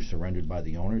 They're surrendered by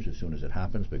the owners as soon as it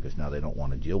happens because now they don't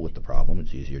want to deal with the problem.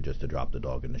 It's easier just to drop the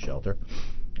dog in the shelter.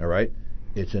 All right?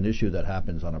 It's an issue that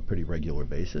happens on a pretty regular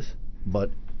basis,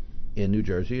 but in New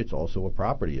Jersey, it's also a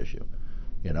property issue.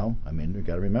 You know, I mean, you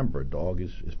got to remember, a dog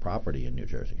is property in New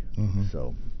Jersey.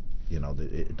 So, you know,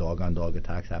 dog-on-dog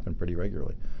attacks happen pretty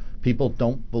regularly. People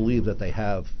don't believe that they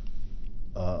have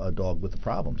a dog with a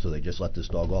problem, so they just let this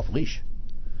dog off leash.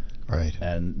 Right.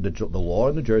 And the law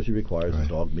in New Jersey requires Right. the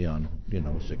dog be on, a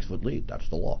 6-foot lead. That's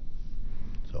the law.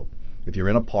 So if you're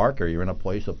in a park or you're in a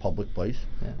public place,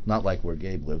 not like where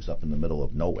Gabe lives up in the middle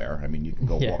of nowhere. I mean, you can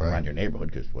go walk around your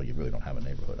neighborhood because, well, you really don't have a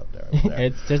neighborhood up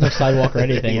there. There's no sidewalk or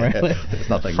anything, right? There's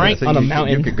nothing. Frank, on a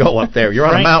mountain. You could go up there. You're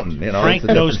on a mountain. Frank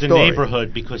it's a knows the different story.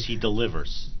 neighborhood because he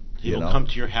delivers. He will come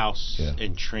to your house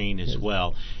and train as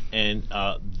well. And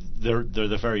they're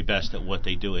the very best at what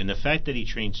they do. And the fact that he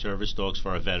trains service dogs for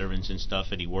our veterans and stuff,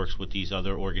 and he works with these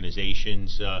other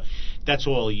organizations, that's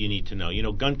all you need to know.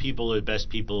 Gun people are the best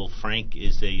people. Frank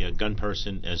is a gun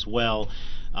person as well.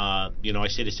 I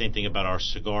say the same thing about our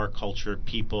cigar culture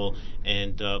people,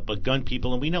 but gun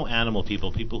people, and we know animal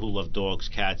people who love dogs,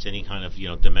 cats, any kind of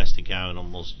domestic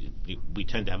animals. We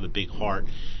tend to have a big heart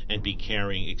and be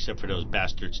caring, except for those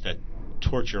bastards that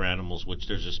torture animals, which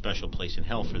there's a special place in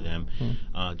hell for them.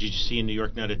 Did you see in New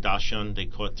York now the Dachshund? They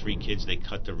caught 3 kids. They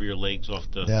cut the rear legs off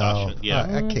the Dachshund. Yeah,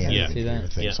 I can't yeah. see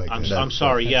that. Things like that. I'm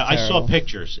sorry. Yeah, I saw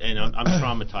pictures, and I'm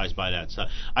traumatized by that. So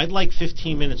I'd like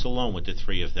 15 minutes alone with the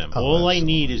 3 of them. All I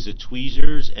need is a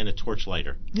tweezers and a torch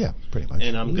lighter. Yeah, pretty much.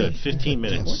 And I'm good. 15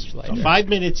 minutes. 5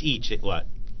 minutes each. What?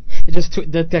 Just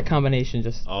that combination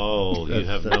just. Oh, you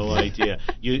have no idea.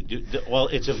 Well,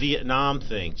 it's a Vietnam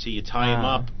thing. So you tie them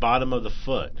up, bottom of the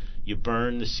foot. You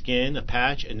burn the skin, a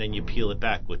patch, and then you peel it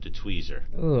back with the tweezer.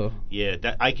 Ooh. Yeah,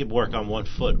 I could work on 1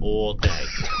 foot all day.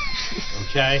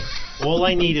 Okay? All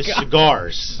I need is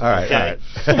cigars. All right, okay?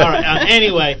 All right.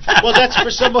 Anyway, well, that's for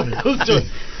someone who's doing...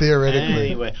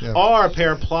 Theoretically. Anyway, or a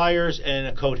pair of pliers and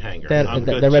a coat hanger.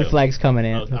 The red flag's coming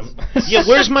in. Yeah,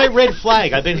 where's my red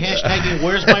flag? I've been hashtagging,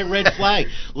 where's my red flag?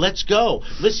 Let's go.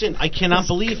 Listen, I cannot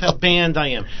believe how banned I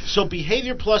am. So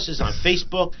Behavior Plus is on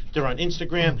Facebook. They're on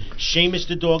Instagram. Seamus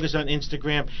the dog is on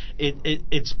Instagram.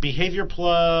 It's Behavior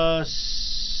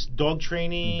Plus dog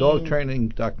training.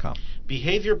 Dogtraining.com.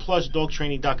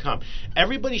 BehaviorPlusDogTraining.com.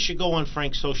 Everybody should go on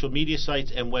Frank's social media sites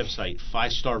and website.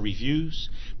 5-star reviews.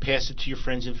 Pass it to your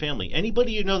friends and family.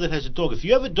 Anybody you know that has a dog. If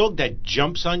you have a dog that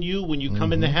jumps on you when you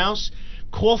come in the house,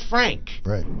 call Frank.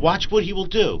 Right. Watch what he will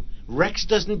do. Rex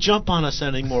doesn't jump on us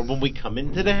anymore when we come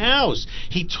into the house.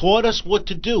 He taught us what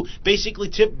to do. Basically,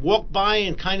 walk by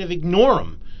and kind of ignore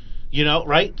him.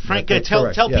 Right? Frank,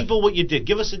 tell people what you did.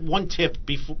 Give us 1 tip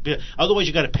before. Otherwise,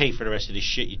 you got to pay for the rest of this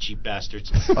shit, you cheap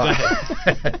bastards. Go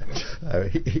ahead.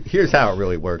 Here's how it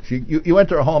really works. You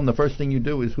enter a home. The first thing you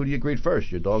do is, who do you greet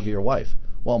first, your dog or your wife?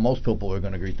 Well, most people are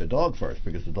going to greet the dog first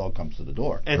because the dog comes to the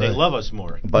door. And they love us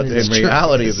more. But in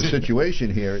reality of the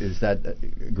situation here is that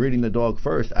greeting the dog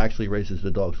first actually raises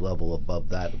the dog's level above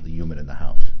that of the human in the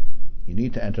house. You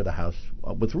need to enter the house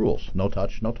with rules. No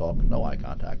touch, no talk, no eye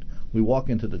contact. We walk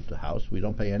into the house. We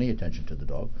don't pay any attention to the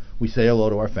dog. We say hello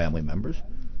to our family members.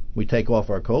 We take off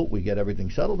our coat. We get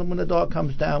everything settled. And when the dog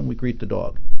comes down, we greet the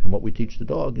dog. And what we teach the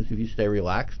dog is, if you stay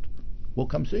relaxed, we'll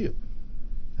come see you.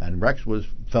 And Rex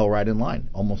fell right in line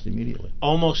almost immediately.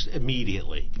 Almost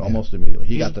immediately.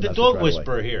 He got the dog right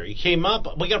whisperer away. here. He came up.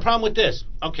 We got a problem with this.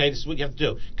 Okay, this is what you have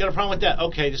to do. Got a problem with that.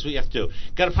 Okay, this is what you have to do.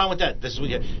 Got a problem with that. This is what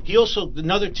you have. He also,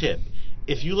 another tip.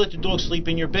 If you let the dog sleep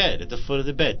in your bed, at the foot of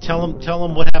the bed, tell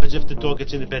him what happens if the dog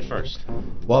gets in the bed first.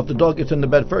 Well, if the dog gets in the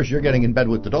bed first, you're getting in bed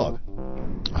with the dog.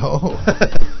 Oh.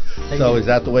 So is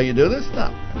that the way you do this?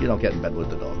 No, you don't get in bed with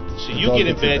the dog. So you get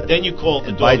in bed, then you call the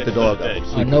Invite dog. the dog bed.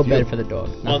 up. No bed for the dog.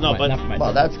 Not for my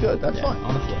Well, dog. that's good. That's fine.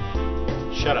 On the floor.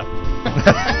 Shut up.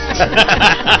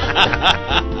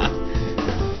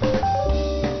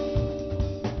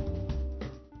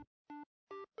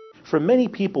 For many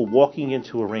people, walking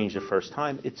into a range the first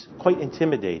time, it's quite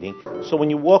intimidating. So when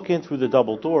you walk in through the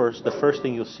double doors, the first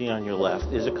thing you'll see on your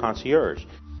left is a concierge.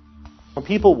 When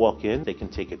people walk in, they can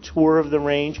take a tour of the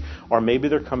range, or maybe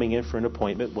they're coming in for an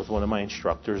appointment with one of my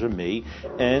instructors or me,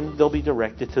 and they'll be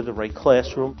directed to the right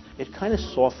classroom. It kind of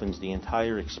softens the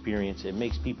entire experience. It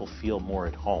makes people feel more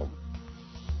at home.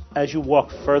 As you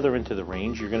walk further into the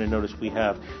range, you're going to notice we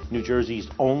have New Jersey's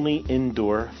only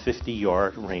indoor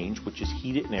 50-yard range, which is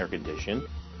heated and air conditioned.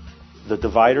 The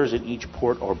dividers at each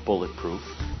port are bulletproof.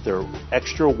 They're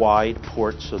extra wide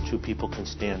ports so two people can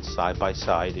stand side by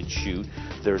side and shoot.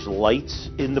 There's lights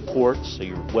in the ports so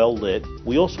you're well lit.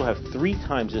 We also have 3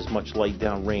 times as much light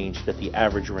down range that the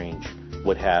average range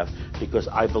would have because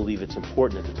I believe it's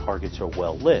important that the targets are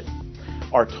well lit.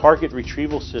 Our target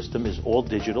retrieval system is all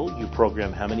digital. You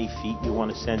program how many feet you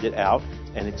want to send it out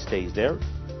and it stays there.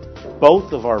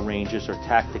 Both of our ranges are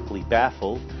tactically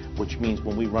baffled, which means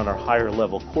when we run our higher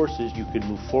level courses, you can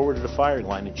move forward to the firing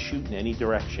line and shoot in any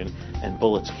direction, and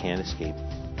bullets can't escape.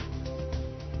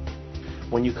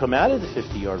 When you come out of the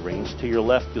 50-yard range, to your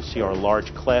left you'll see our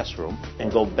large classroom,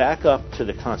 and go back up to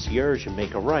the concierge and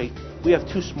make a right. We have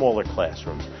 2 smaller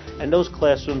classrooms, and those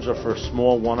classrooms are for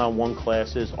small one-on-one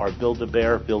classes, our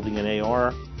Build-A-Bear, building an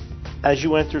AR. As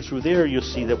you enter through there, you'll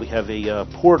see that we have a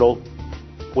portal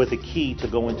with a key to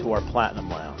go into our Platinum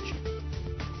Lounge.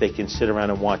 They can sit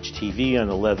around and watch TV on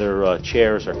the leather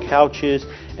chairs or couches,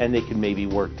 and they can maybe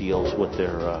work deals with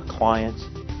their clients.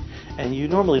 And you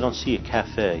normally don't see a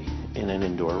cafe in an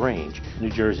indoor range. In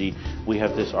New Jersey, we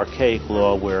have this archaic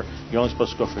law where you're only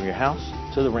supposed to go from your house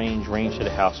to the range to the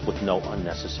house with no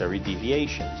unnecessary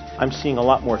deviations. I'm seeing a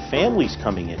lot more families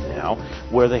coming in now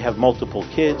where they have multiple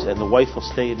kids, and the wife will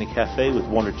stay in the cafe with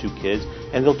 1 or 2 kids,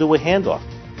 and they'll do a handoff.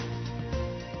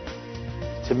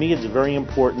 To me, it's very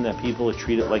important that people are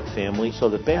treated like family, so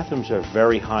the bathrooms are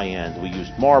very high-end. We use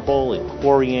marble and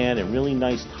corian and really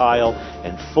nice tile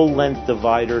and full-length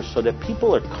dividers so that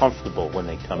people are comfortable when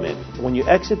they come in. When you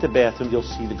exit the bathroom, you'll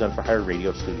see the Gun for Hire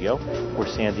radio studio, where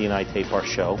Sandy and I tape our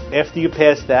show. After you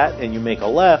pass that and you make a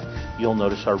left, you'll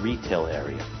notice our retail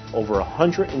area. Over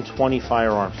 120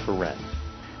 firearms for rent.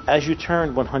 As you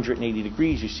turn 180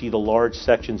 degrees, you see the large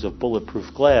sections of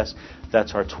bulletproof glass.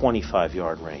 That's our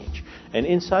 25-yard range. And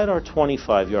inside our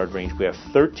 25-yard range, we have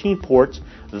 13 ports.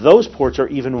 Those ports are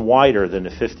even wider than the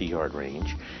 50-yard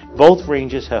range. Both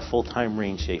ranges have full-time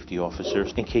range safety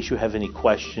officers. In case you have any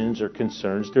questions or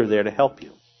concerns, they're there to help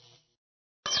you.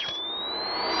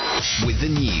 With the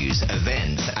news,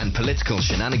 events, and political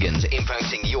shenanigans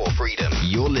impacting your freedom,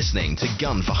 you're listening to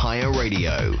Gun for Hire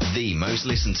Radio, the most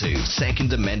listened to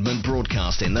Second Amendment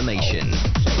broadcast in the nation.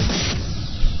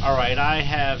 All right, I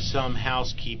have some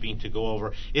housekeeping to go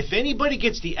over. If anybody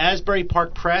gets the Asbury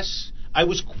Park Press, I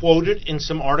was quoted in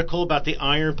some article about the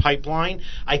iron pipeline.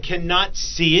 I cannot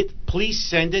see it. Please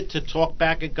send it to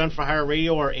Talkback at Gun for Hire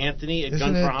Radio or Anthony at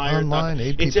Gun for Hire. Online,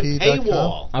 it's a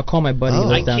paywall. I'll call my buddy.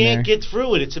 I down can't there. get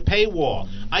through it. It's a paywall.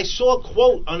 I saw a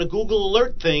quote on a Google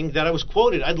Alert thing that I was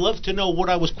quoted. I'd love to know what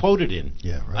I was quoted in.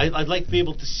 Yeah, right. I'd like to be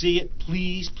able to see it.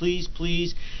 Please, please,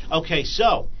 please. Okay,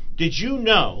 so did you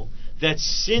know that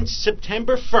since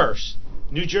September 1st,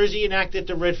 New Jersey enacted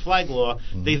the red flag law,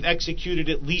 they've executed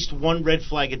at least 1 red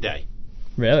flag a day.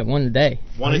 Really? 1 a day?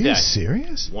 One Are a day. you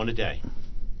serious? 1 a day.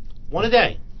 1 a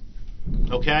day.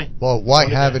 Okay? Well, why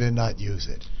 1 a have day. it and not use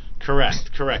it?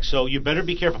 Correct. So you better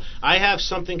be careful. I have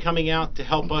something coming out to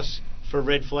help us for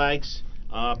red flags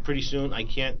pretty soon. I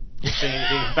can't say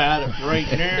anything about it right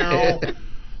now.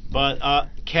 But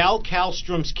Cal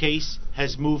Kalstrom's case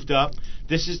has moved up.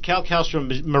 This is Cal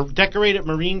Kalstrom, decorated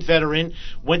Marine veteran,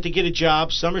 went to get a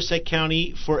job, Somerset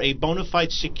County, for a bona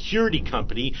fide security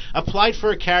company, applied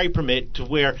for a carry permit to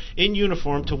wear in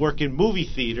uniform to work in movie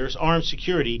theaters, armed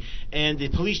security, and the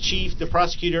police chief, the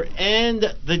prosecutor,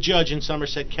 and the judge in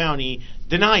Somerset County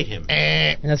denied him.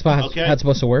 And that's how it's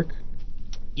supposed to work?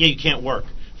 Yeah, you can't work.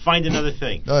 Find another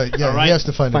thing. Yeah, all right? he has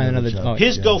to find another job.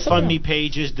 His GoFundMe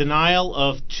page is denial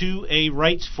of 2A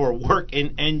rights for work in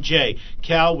NJ.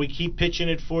 Cal, we keep pitching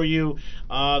it for you.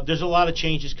 There's a lot of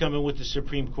changes coming with the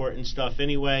Supreme Court and stuff.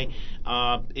 Anyway,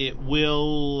 it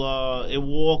will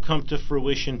all come to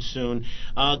fruition soon.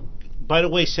 By the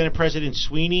way, Senate President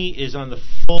Sweeney is on the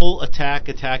full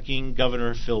attacking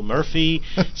Governor Phil Murphy,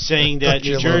 saying that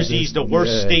New Jersey's the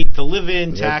worst state to live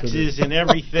in, taxes and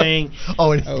everything.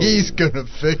 He's going to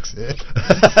fix it.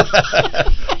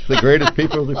 The greatest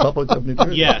People's Republic of New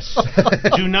Jersey. Yes.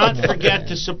 Do not forget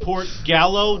to support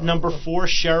Gallo,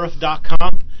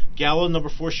 #4sheriff.com. Gallo,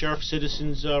 #4 Sheriff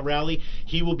Citizens Rally.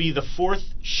 He will be the 4th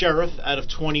sheriff out of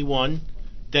 21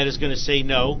 that is going to say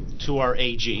no to our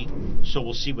AG. So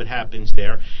we'll see what happens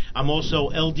there. I'm also,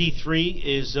 LD3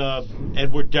 is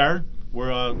Edward Durr.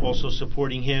 We're also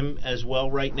supporting him as well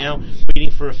right now,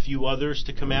 waiting for a few others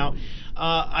to come out.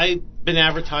 I've been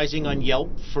advertising on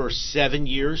Yelp for 7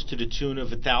 years to the tune of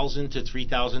 $1,000 to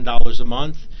 $3,000 a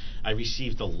month. I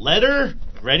received a letter.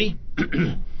 Ready?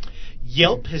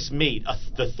 Yelp has made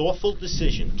the thoughtful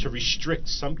decision to restrict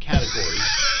some categories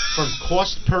from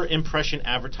cost per impression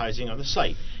advertising on the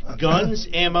site. Guns,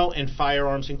 ammo, and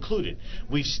firearms included.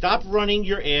 We've stopped running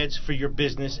your ads for your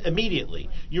business immediately.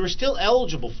 You are still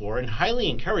eligible for and highly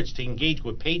encouraged to engage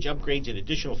with page upgrades and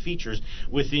additional features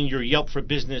within your Yelp for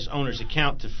Business owner's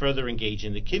account to further engage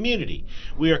in the community.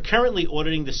 We are currently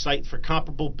auditing the site for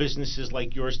comparable businesses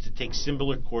like yours to take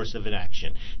similar course of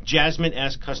action. Jasmine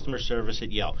S. Customer Service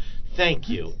at Yelp. Thank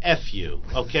you. F you.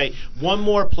 Okay? One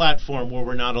more platform where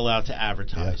we're not allowed to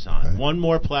advertise on. Right. One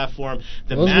more platform.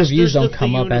 The Those masters reviews don't of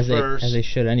come the up as universe, they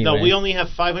should anyway. No, we only have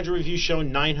 500 reviews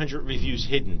shown, 900 reviews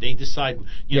hidden. They decide,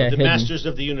 the hidden. masters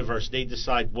of the universe, they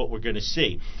decide what we're going to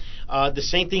see. The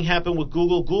same thing happened with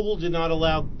Google. Google did not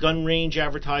allow gun range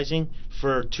advertising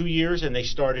for 2 years, and they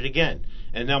started again.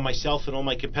 And now myself and all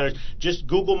my competitors, just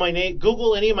Google my name,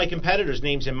 Google any of my competitors'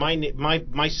 names, and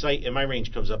my site and my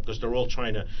range comes up because they're all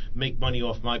trying to make money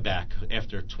off my back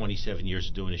after 27 years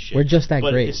of doing this shit. We're just that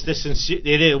but great. It's the sincere.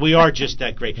 It is. We are just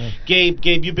that great. Gabe,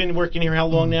 you've been working here how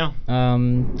long now?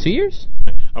 2 years.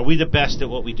 Are we the best at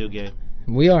what we do, Gabe?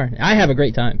 We are. I have a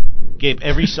great time. Gabe,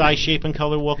 every size, shape, and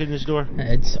color walk in this door?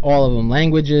 It's all of them.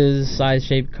 Languages, size,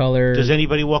 shape, color. Does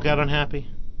anybody walk out unhappy?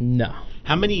 No.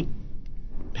 How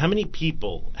many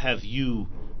people have you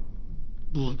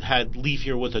had leave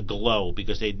here with a glow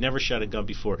because they'd never shot a gun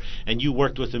before, and you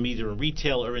worked with them either in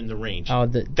retail or in the range?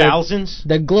 Thousands?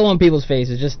 The glow on people's face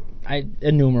is just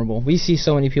innumerable. We see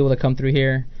so many people that come through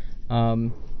here.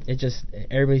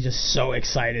 Everybody's just so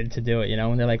excited to do it,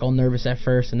 and they're like all nervous at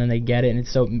first, and then they get it,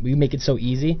 and we make it so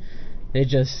easy.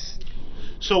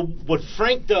 So what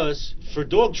Frank does for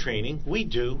dog training, we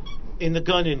do in the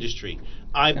gun industry.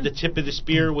 I'm the tip of the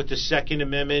spear with the Second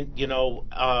Amendment,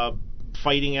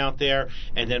 fighting out there,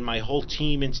 and then my whole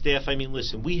team and staff. I mean,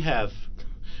 listen, we have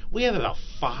about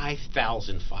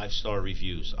 5,000 five-star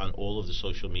reviews on all of the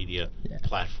social media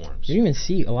platforms. You don't even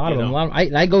see a lot of them.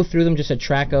 I go through them just to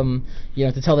track them,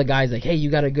 to tell the guys, like, hey,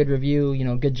 you got a good review,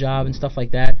 good job and stuff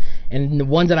like that. And the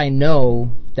ones that I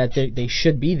know that they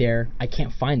should be there, I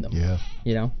can't find them. Yeah.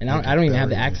 And I don't even have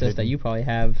the access that you probably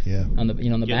have on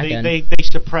the on the back end. They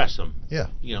suppress them. Yeah.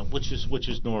 Which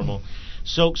is normal.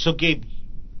 So Gabe,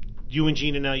 you and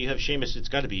Gina now, you have Seamus. It's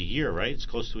got to be a year, right? It's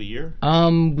close to a year.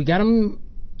 We got him.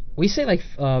 We say like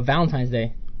Valentine's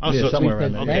Day. Oh, Yeah, so somewhere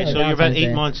around there. Okay, so you're about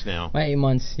 8 months now. About 8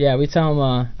 months. Yeah, we tell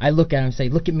him. I look at him and say,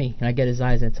 "Look at me," and I get his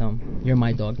eyes. And I tell him, "You're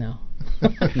my dog now."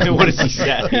 And what does he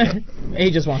say?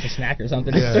 He just wants a snack or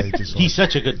something. Yeah, he's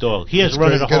such a good dog. He has That's run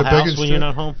great. the You whole got a big house when you're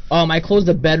not home. I close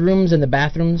the bedrooms and the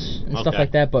bathrooms and stuff Okay.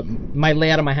 like that. But my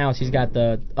layout of my house, he's got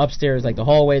the upstairs, like the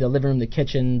hallway, the living room, the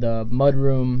kitchen, the mud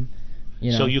room.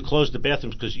 So you close the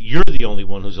bathrooms because you're the only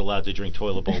one who's allowed to drink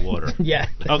toilet bowl water. Yeah.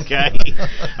 Okay.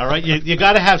 All right. You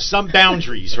got to have some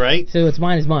boundaries, right? So it's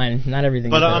mine is mine, not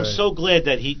everything. But is I'm theirs. so glad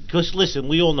that because listen,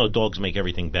 we all know dogs make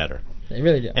everything better. They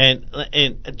really do.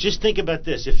 And just think about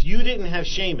this: if you didn't have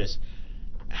Seamus,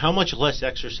 how much less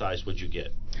exercise would you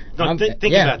get? No, think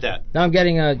about that. Now I'm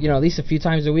getting at least a few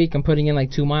times a week. I'm putting in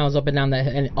like 2 miles up and down that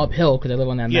and uphill because I live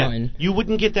on that mountain. You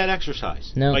wouldn't get that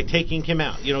exercise by taking him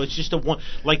out. It's just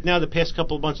like now the past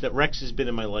couple of months that Rex has been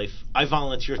in my life, I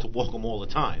volunteer to walk him all the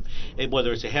time. And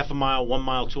whether it's a half a mile, 1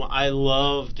 mile, 2 miles, I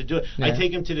love to do it. Yeah. I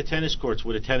take him to the tennis courts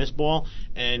with a tennis ball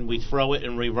and we throw it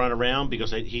and we run around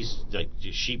because he's like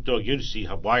a sheepdog. You see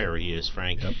how wiry he is,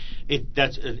 Frank. Yep.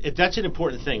 That's an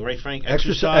important thing, right, Frank?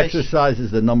 Exercise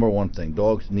is the number one thing.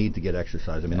 Dogs need to get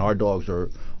exercise. I mean, our dogs are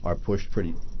pushed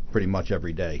pretty much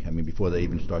every day. I mean, before they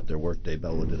even start their work day,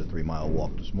 Bella did a 3-mile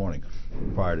walk this morning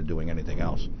prior to doing anything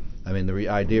else. I mean, the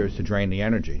idea is to drain the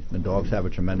energy. The dogs have a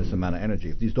tremendous amount of energy.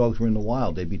 If these dogs were in the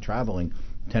wild, they'd be traveling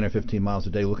 10 or 15 miles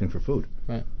a day looking for food.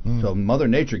 Right. So Mother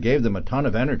Nature gave them a ton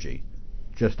of energy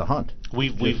just to hunt.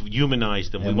 We've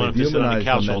humanized them. We And want we've them to sit on the humanized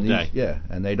couch them, all and day.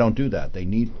 and they don't do that. They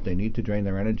need to drain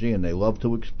their energy, and they love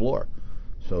to explore.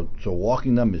 So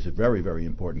walking them is very, very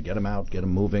important. Get them out, get them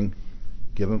moving,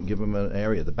 give them an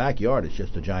area. The backyard is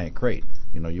just a giant crate.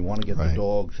 You want to get the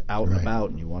dogs out and about,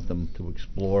 and you want them to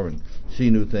explore and see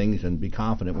new things and be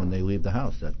confident when they leave the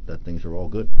house that things are all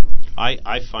good.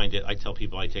 I find it, I tell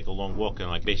people I take a long walk and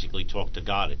I basically talk to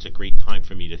God. It's a great time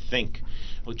for me to think.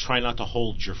 Well, try not to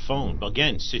hold your phone.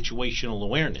 Again, situational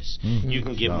awareness. You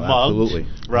can get mugged, absolutely.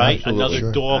 right? Absolutely.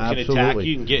 Another dog can attack you.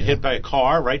 You can get hit by a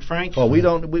car, right, Frank? Well,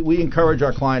 we encourage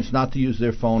our clients not to use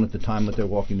their phone at the time that they're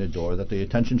walking the door, that the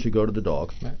attention should go to the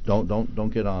dog. Right.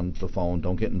 Don't get on the phone.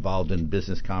 Don't get involved in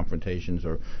business confrontations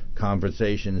or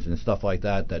conversations and stuff like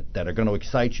that are going to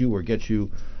excite you or get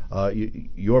you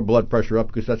your blood pressure up,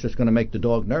 because that's just going to make the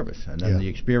dog nervous, and then the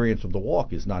experience of the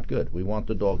walk is not good. We want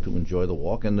the dog to enjoy the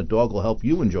walk, and the dog will help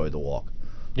you enjoy the walk.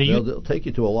 They'll take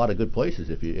you to a lot of good places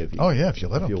if you if you let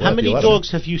them. How many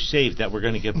dogs have you saved that were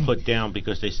going to get put down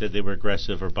because they said they were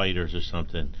aggressive or biters or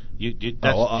something?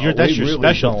 That's your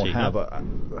specialty. Don't have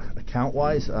count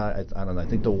wise. I don't know. I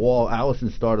think the wall. Allison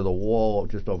started a wall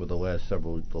just over the last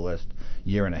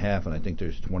year and a half, and I think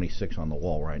there's 26 on the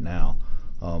wall right now.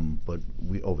 But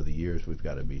over the years, we've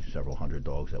got to be several hundred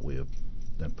dogs that we have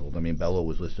then pulled. I mean, Bella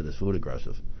was listed as food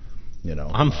aggressive.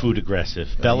 I'm food aggressive.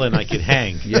 Bella and I could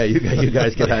hang. Yeah, you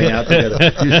guys could hang out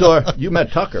together. You met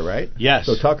Tucker, right? Yes.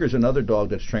 So Tucker's another dog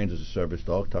that's trained as a service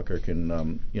dog. Tucker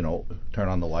can, turn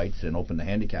on the lights and open the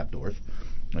handicap doors,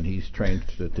 and he's trained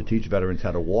to teach veterans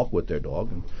how to walk with their dog.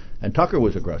 And Tucker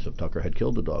was aggressive. Tucker had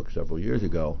killed a dog several years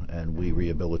ago, and we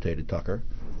rehabilitated Tucker.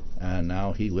 And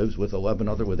now he lives with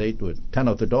 10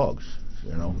 other dogs.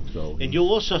 So. And you'll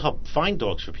also help find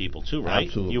dogs for people too, right?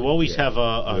 Absolutely. You always have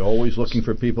We're always looking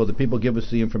for people. The people give us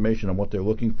the information on what they're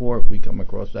looking for. If we come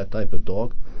across that type of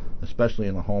dog, especially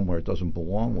in a home where it doesn't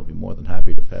belong, we'll be more than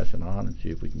happy to pass it on and see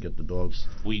if we can get the dogs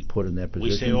put in their position.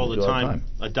 We say all the time,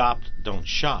 adopt, don't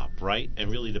shop, right? And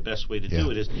really the best way to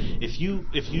do it is if you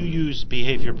use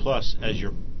Behavior Plus as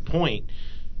your point,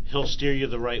 he'll steer you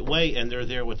the right way, and they're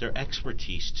there with their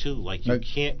expertise too. Like you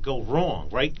can't go wrong,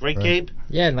 right, Gabe?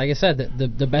 Yeah, and like I said,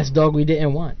 the best dog we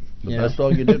didn't want. The best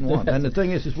dog you didn't want. And the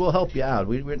thing is we'll help you out.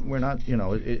 We're not,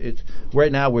 it's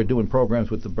right now we're doing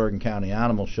programs with the Bergen County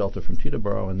Animal Shelter from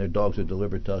Teterboro, and their dogs are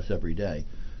delivered to us every day.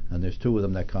 And there's 2 of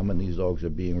them that come, and these dogs are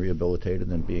being rehabilitated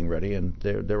and being ready, and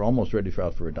they're almost ready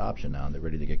for adoption now, and they're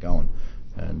ready to get going.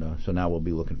 And so now we'll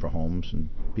be looking for homes, and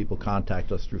people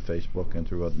contact us through Facebook and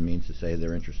through other means to say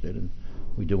they're interested, and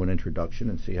we do an introduction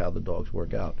and see how the dogs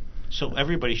work out. So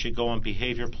everybody should go on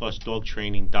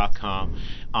behaviorplusdogtraining.com.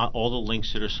 All the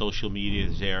links to their social media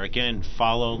is there. Again,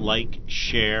 follow, like,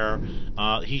 share.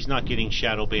 He's not getting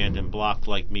shadow banned and blocked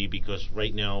like me, because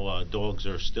right now dogs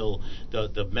are still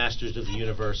the masters of the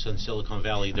universe in Silicon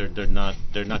Valley. They're not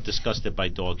disgusted by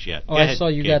dogs yet. Oh, I saw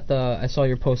you I saw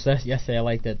your post yesterday. I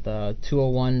liked it.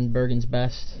 201 Bergen's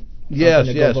Best.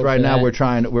 Yes. Right now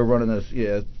we're running this.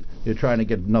 Yeah. You're trying to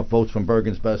get enough votes from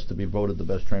Bergen's Best to be voted the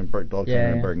best trained dog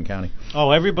trainer in Bergen County. Oh,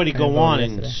 everybody go on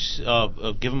and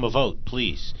give him a vote,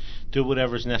 please. Do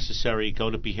whatever's necessary.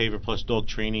 Go to Behavior Plus Dog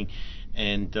Training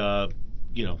and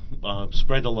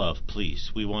spread the love,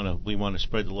 please. We want to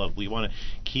spread the love. We want to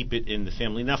keep it in the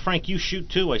family. Now, Frank, you shoot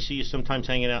too. I see you sometimes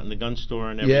hanging out in the gun store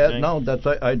and everything. Yeah, no,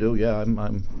 I do. Yeah,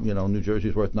 I'm New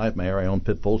Jersey's worst nightmare. I own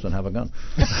pit bulls and have a gun.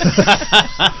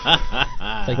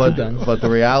 But the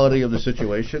reality of the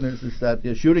situation is that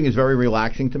shooting is very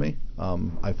relaxing to me.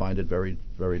 I find it very,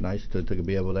 very nice to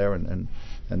be able there and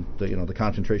the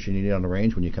concentration you need on the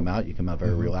range when you come out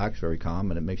very relaxed, very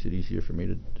calm, and it makes it easier for me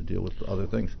to deal with other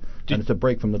things. And it's a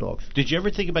break from the dogs. Did you ever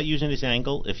think about using this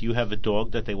angle? If you have a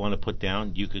dog that they want to put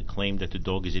down, you could claim that the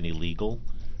dog is illegal,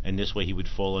 and this way he would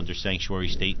fall under sanctuary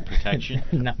state protection.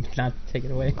 not take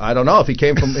it away. I don't know if he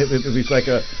came from if he's like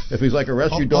a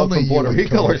rescue dog from Puerto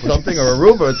Rico or something, or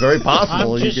Aruba. It's very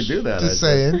possible you could do that. Just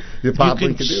saying, you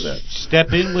probably could do that.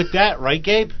 Step in with that, right,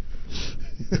 Gabe?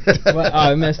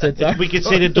 I missed it. We could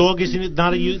say the dog is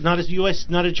not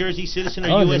a Jersey citizen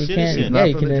or U.S. citizen. Yeah,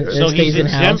 you can. So he's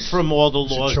exempt from all the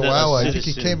laws. Chihuahua. I think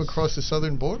he came across the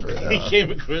southern border. He came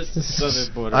across the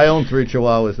southern border. I own 3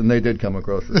 Chihuahuas, and they did come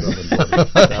across the southern border.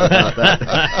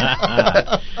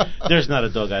 There's not a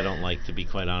dog I don't like, to be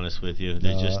quite honest with you.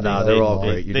 They're all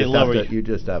great. You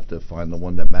just have to find the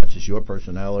one that matches your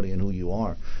personality and who you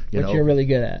are. Which you're really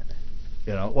good at.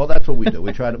 Well, that's what we do.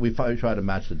 We try to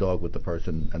match the dog with the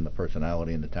person and the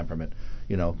personality and the temperament.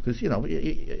 Because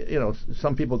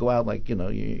some people go out like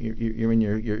you're in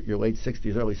your late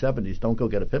 60s, early 70s. Don't go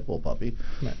get a pit bull puppy.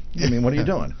 Right. I mean, what are you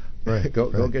doing? Right.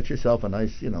 Go get yourself a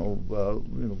nice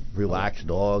relaxed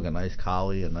dog, a nice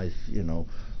collie, a nice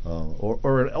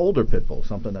or an older pit bull,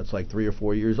 something that's like 3 or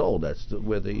 4 years old. That's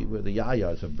where the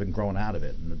yayas have been grown out of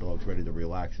it, and the dog's ready to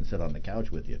relax and sit on the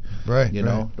couch with you. Right. You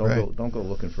know, right. don't go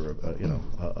looking for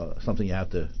something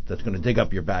that's going to dig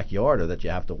up your backyard or that you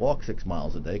have to walk 6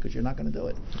 miles a day, because you're not going to do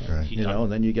it. Right. You know,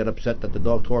 and then you get upset that the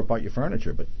dog tore apart your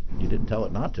furniture, but you didn't tell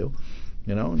it not to.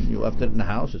 You know, and you left it in the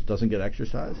house. It doesn't get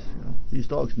exercise. You know, these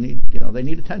dogs need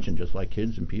attention just like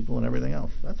kids and people and everything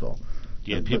else. That's all.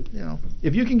 Yeah, but, you know,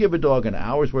 if you can give a dog an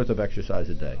hour's worth of exercise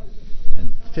a day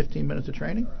and 15 minutes of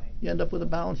training, you end up with a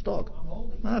balanced dog.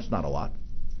 Well, that's not a lot.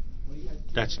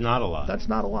 That's not a lot. That's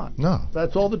not a lot. No.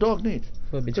 That's all the dog needs.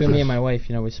 But between me and my wife,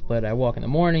 we split. I walk in the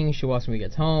morning. She walks when we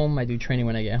get home. I do training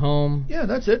when I get home. Yeah,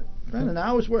 that's it. And an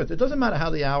hour's worth. It doesn't matter how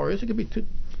the hour is. It could be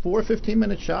 4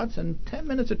 15-minute shots and 10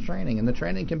 minutes of training, and the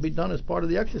training can be done as part of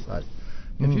the exercise.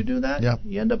 If you do that,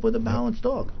 you end up with a balanced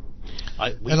dog.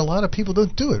 And a lot of people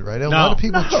don't do it, right? A lot of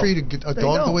people treat a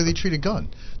dog the way they treat a gun.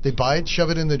 They buy it,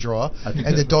 shove it in the drawer,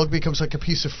 and the dog becomes like a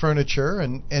piece of furniture,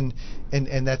 and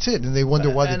that's it. And they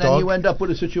wonder why the dog... And then you end up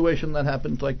with a situation that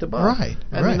happens like to Bob. Right,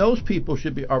 And those people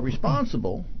are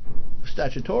responsible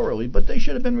statutorily, but they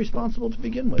should have been responsible to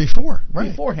begin with.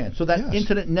 Beforehand. So that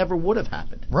incident never would have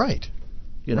happened. Right.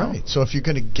 You know? Right. So if you're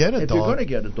going to get a dog... If you're going to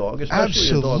get a dog,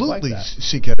 especially a dog like that.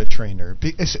 Seek out a trainer.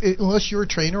 Unless you're a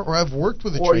trainer or have worked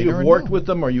with a trainer. Or you've worked with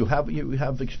them, or you have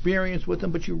experience with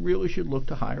them, but you really should look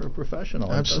to hire a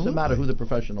professional. Absolutely. It doesn't matter who the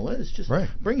professional is. Just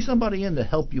bring somebody in to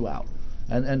help you out.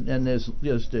 And there's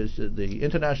the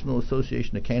International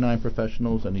Association of Canine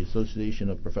Professionals and the Association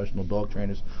of Professional Dog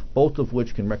Trainers, both of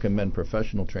which can recommend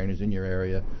professional trainers in your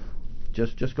area.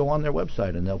 Just go on their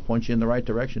website and they'll point you in the right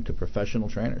direction to professional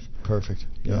trainers. Perfect.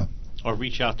 Yeah. Or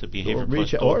reach out to Behavior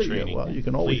Plus Dog Training. Well, you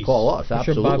can always call us. I'm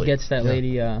sure Absolutely. Bob gets that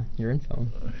lady your info.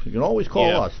 You can always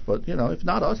call us, but if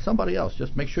not us, somebody else.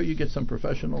 Just make sure you get some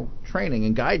professional training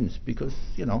and guidance, because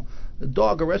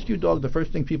a rescue dog, the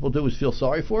first thing people do is feel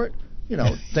sorry for it.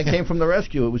 They came from the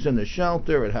rescue. It was in the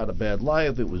shelter. It had a bad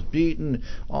life. It was beaten.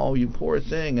 Oh, you poor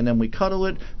thing. And then we cuddle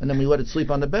it, and then we let it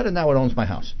sleep on the bed, and now it owns my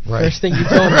house. Right. First thing you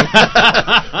told me.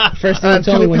 First thing you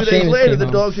told me when Seamus came home. 2 days later, the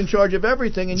dog's in charge of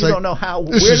everything, and you don't know how.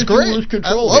 Where did you lose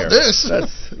control I love this.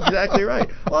 That's exactly right.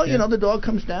 Well, the dog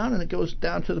comes down, and it goes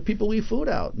down to the people leave food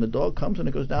out, and the dog comes and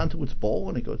it goes down to its bowl,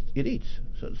 and it eats.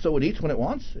 So it eats when it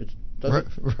wants. Right.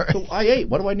 So I ate.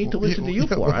 What do I need to listen to you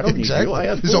for? I don't need you. I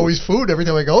have food. There's always food every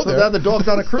time I go there. So now the dog's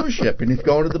on a cruise ship, and he's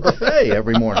going to the buffet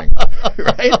every morning.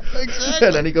 Right? Exactly.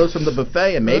 And then he goes from the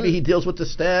buffet, and maybe he deals with the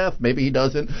staff, maybe he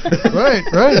doesn't. Right.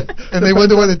 And they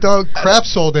wonder why the dog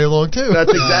craps all day long, too.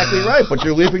 That's exactly right, but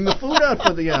you're leaving the food out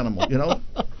for the animal,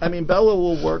 I mean, Bella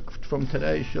will work from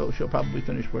today. She'll probably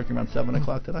finish working around 7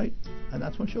 o'clock tonight, and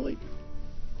that's when she'll eat.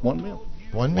 One meal.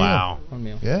 Wow. One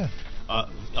meal. Yeah.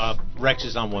 Rex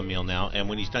is on one meal now, and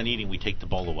when he's done eating, we take the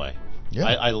bowl away. Yeah.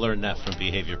 I learned that from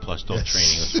Behavior Plus Dog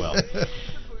Training as well.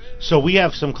 So we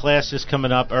have some classes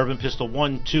coming up: Urban Pistol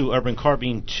 1, 2, Urban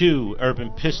Carbine 2,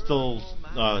 Urban Pistol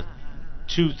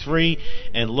 2, 3,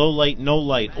 and Low Light, No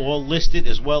Light, all listed,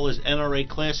 as well as NRA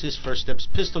classes, First Steps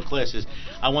Pistol classes.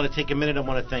 I want to take a minute. I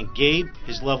want to thank Gabe,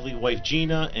 his lovely wife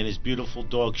Gina, and his beautiful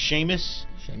dog Seamus.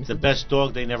 The best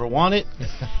dog they never wanted.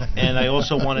 And I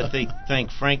also want to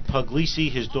thank Frank Puglisi,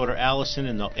 his daughter Allison,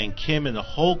 and Kim, and the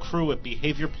whole crew at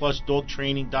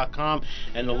BehaviorPlusDogTraining.com,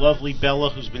 and the lovely Bella,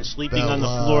 who's been sleeping on the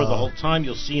floor the whole time.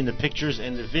 You'll see in the pictures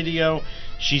and the video.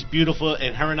 She's beautiful,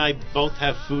 and her and I both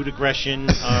have food aggression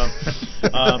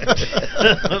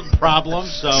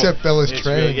problems. So except Bella's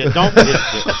trained. Really,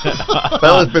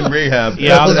 Bella's been rehabbed.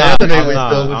 Yeah,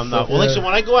 I'm not. Well, listen,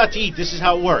 when I go out to eat, this is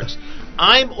how it works.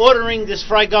 I'm ordering this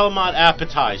Fry Galamad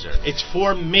appetizer. It's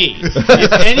for me.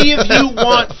 If any of you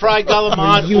want Fry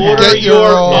Galamad, order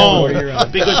your own.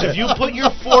 Because if you put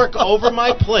your fork over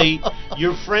my plate,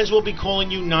 your friends will be calling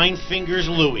you Nine Fingers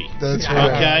Louie. That's right.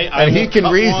 Okay? And he can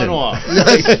reason.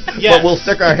 Yes. But we'll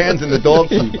stick our hands in the dog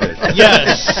food pit.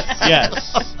 Yes.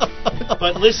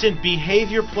 But listen,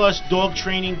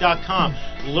 BehaviorPlusDogTraining.com.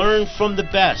 Learn from the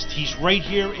best. He's right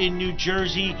here in New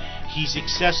Jersey. He's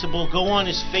accessible. Go on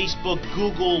his Facebook,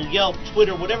 Google, Yelp,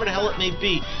 Twitter, whatever the hell it may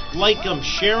be. Like him.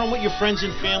 Share him with your friends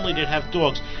and family that have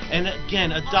dogs. And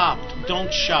again, adopt.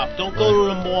 Don't shop. Don't go to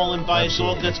the mall and buy a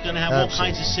dog that's going to have all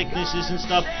kinds of sicknesses and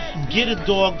stuff. Get a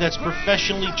dog that's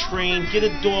professionally trained. Get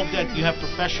a dog that you have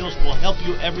professionals will help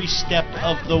you every step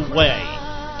of the way.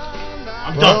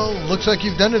 I'm done. Looks like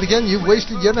you've done it again. You've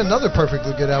wasted yet another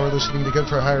perfectly good hour listening to Gun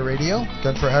for Hire Radio.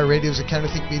 Gun for Hire Radio is a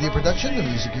Counterthink media production. The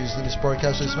music used in this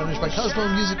broadcast is managed by Cosmo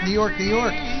Music, New York, New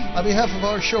York. On behalf of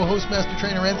our show host, Master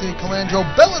Trainer Anthony Calandro,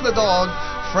 Bella the dog,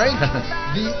 Frank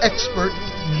the Expert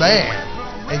Man,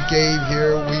 and Gabe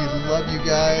here. We love you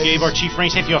guys. Gabe, our chief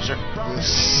range safety officer. We'll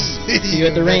see See you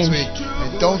at the next range. week.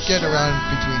 And don't get around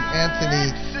between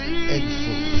Anthony and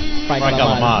food. Frank Frank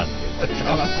Alamad.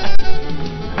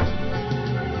 Alamad.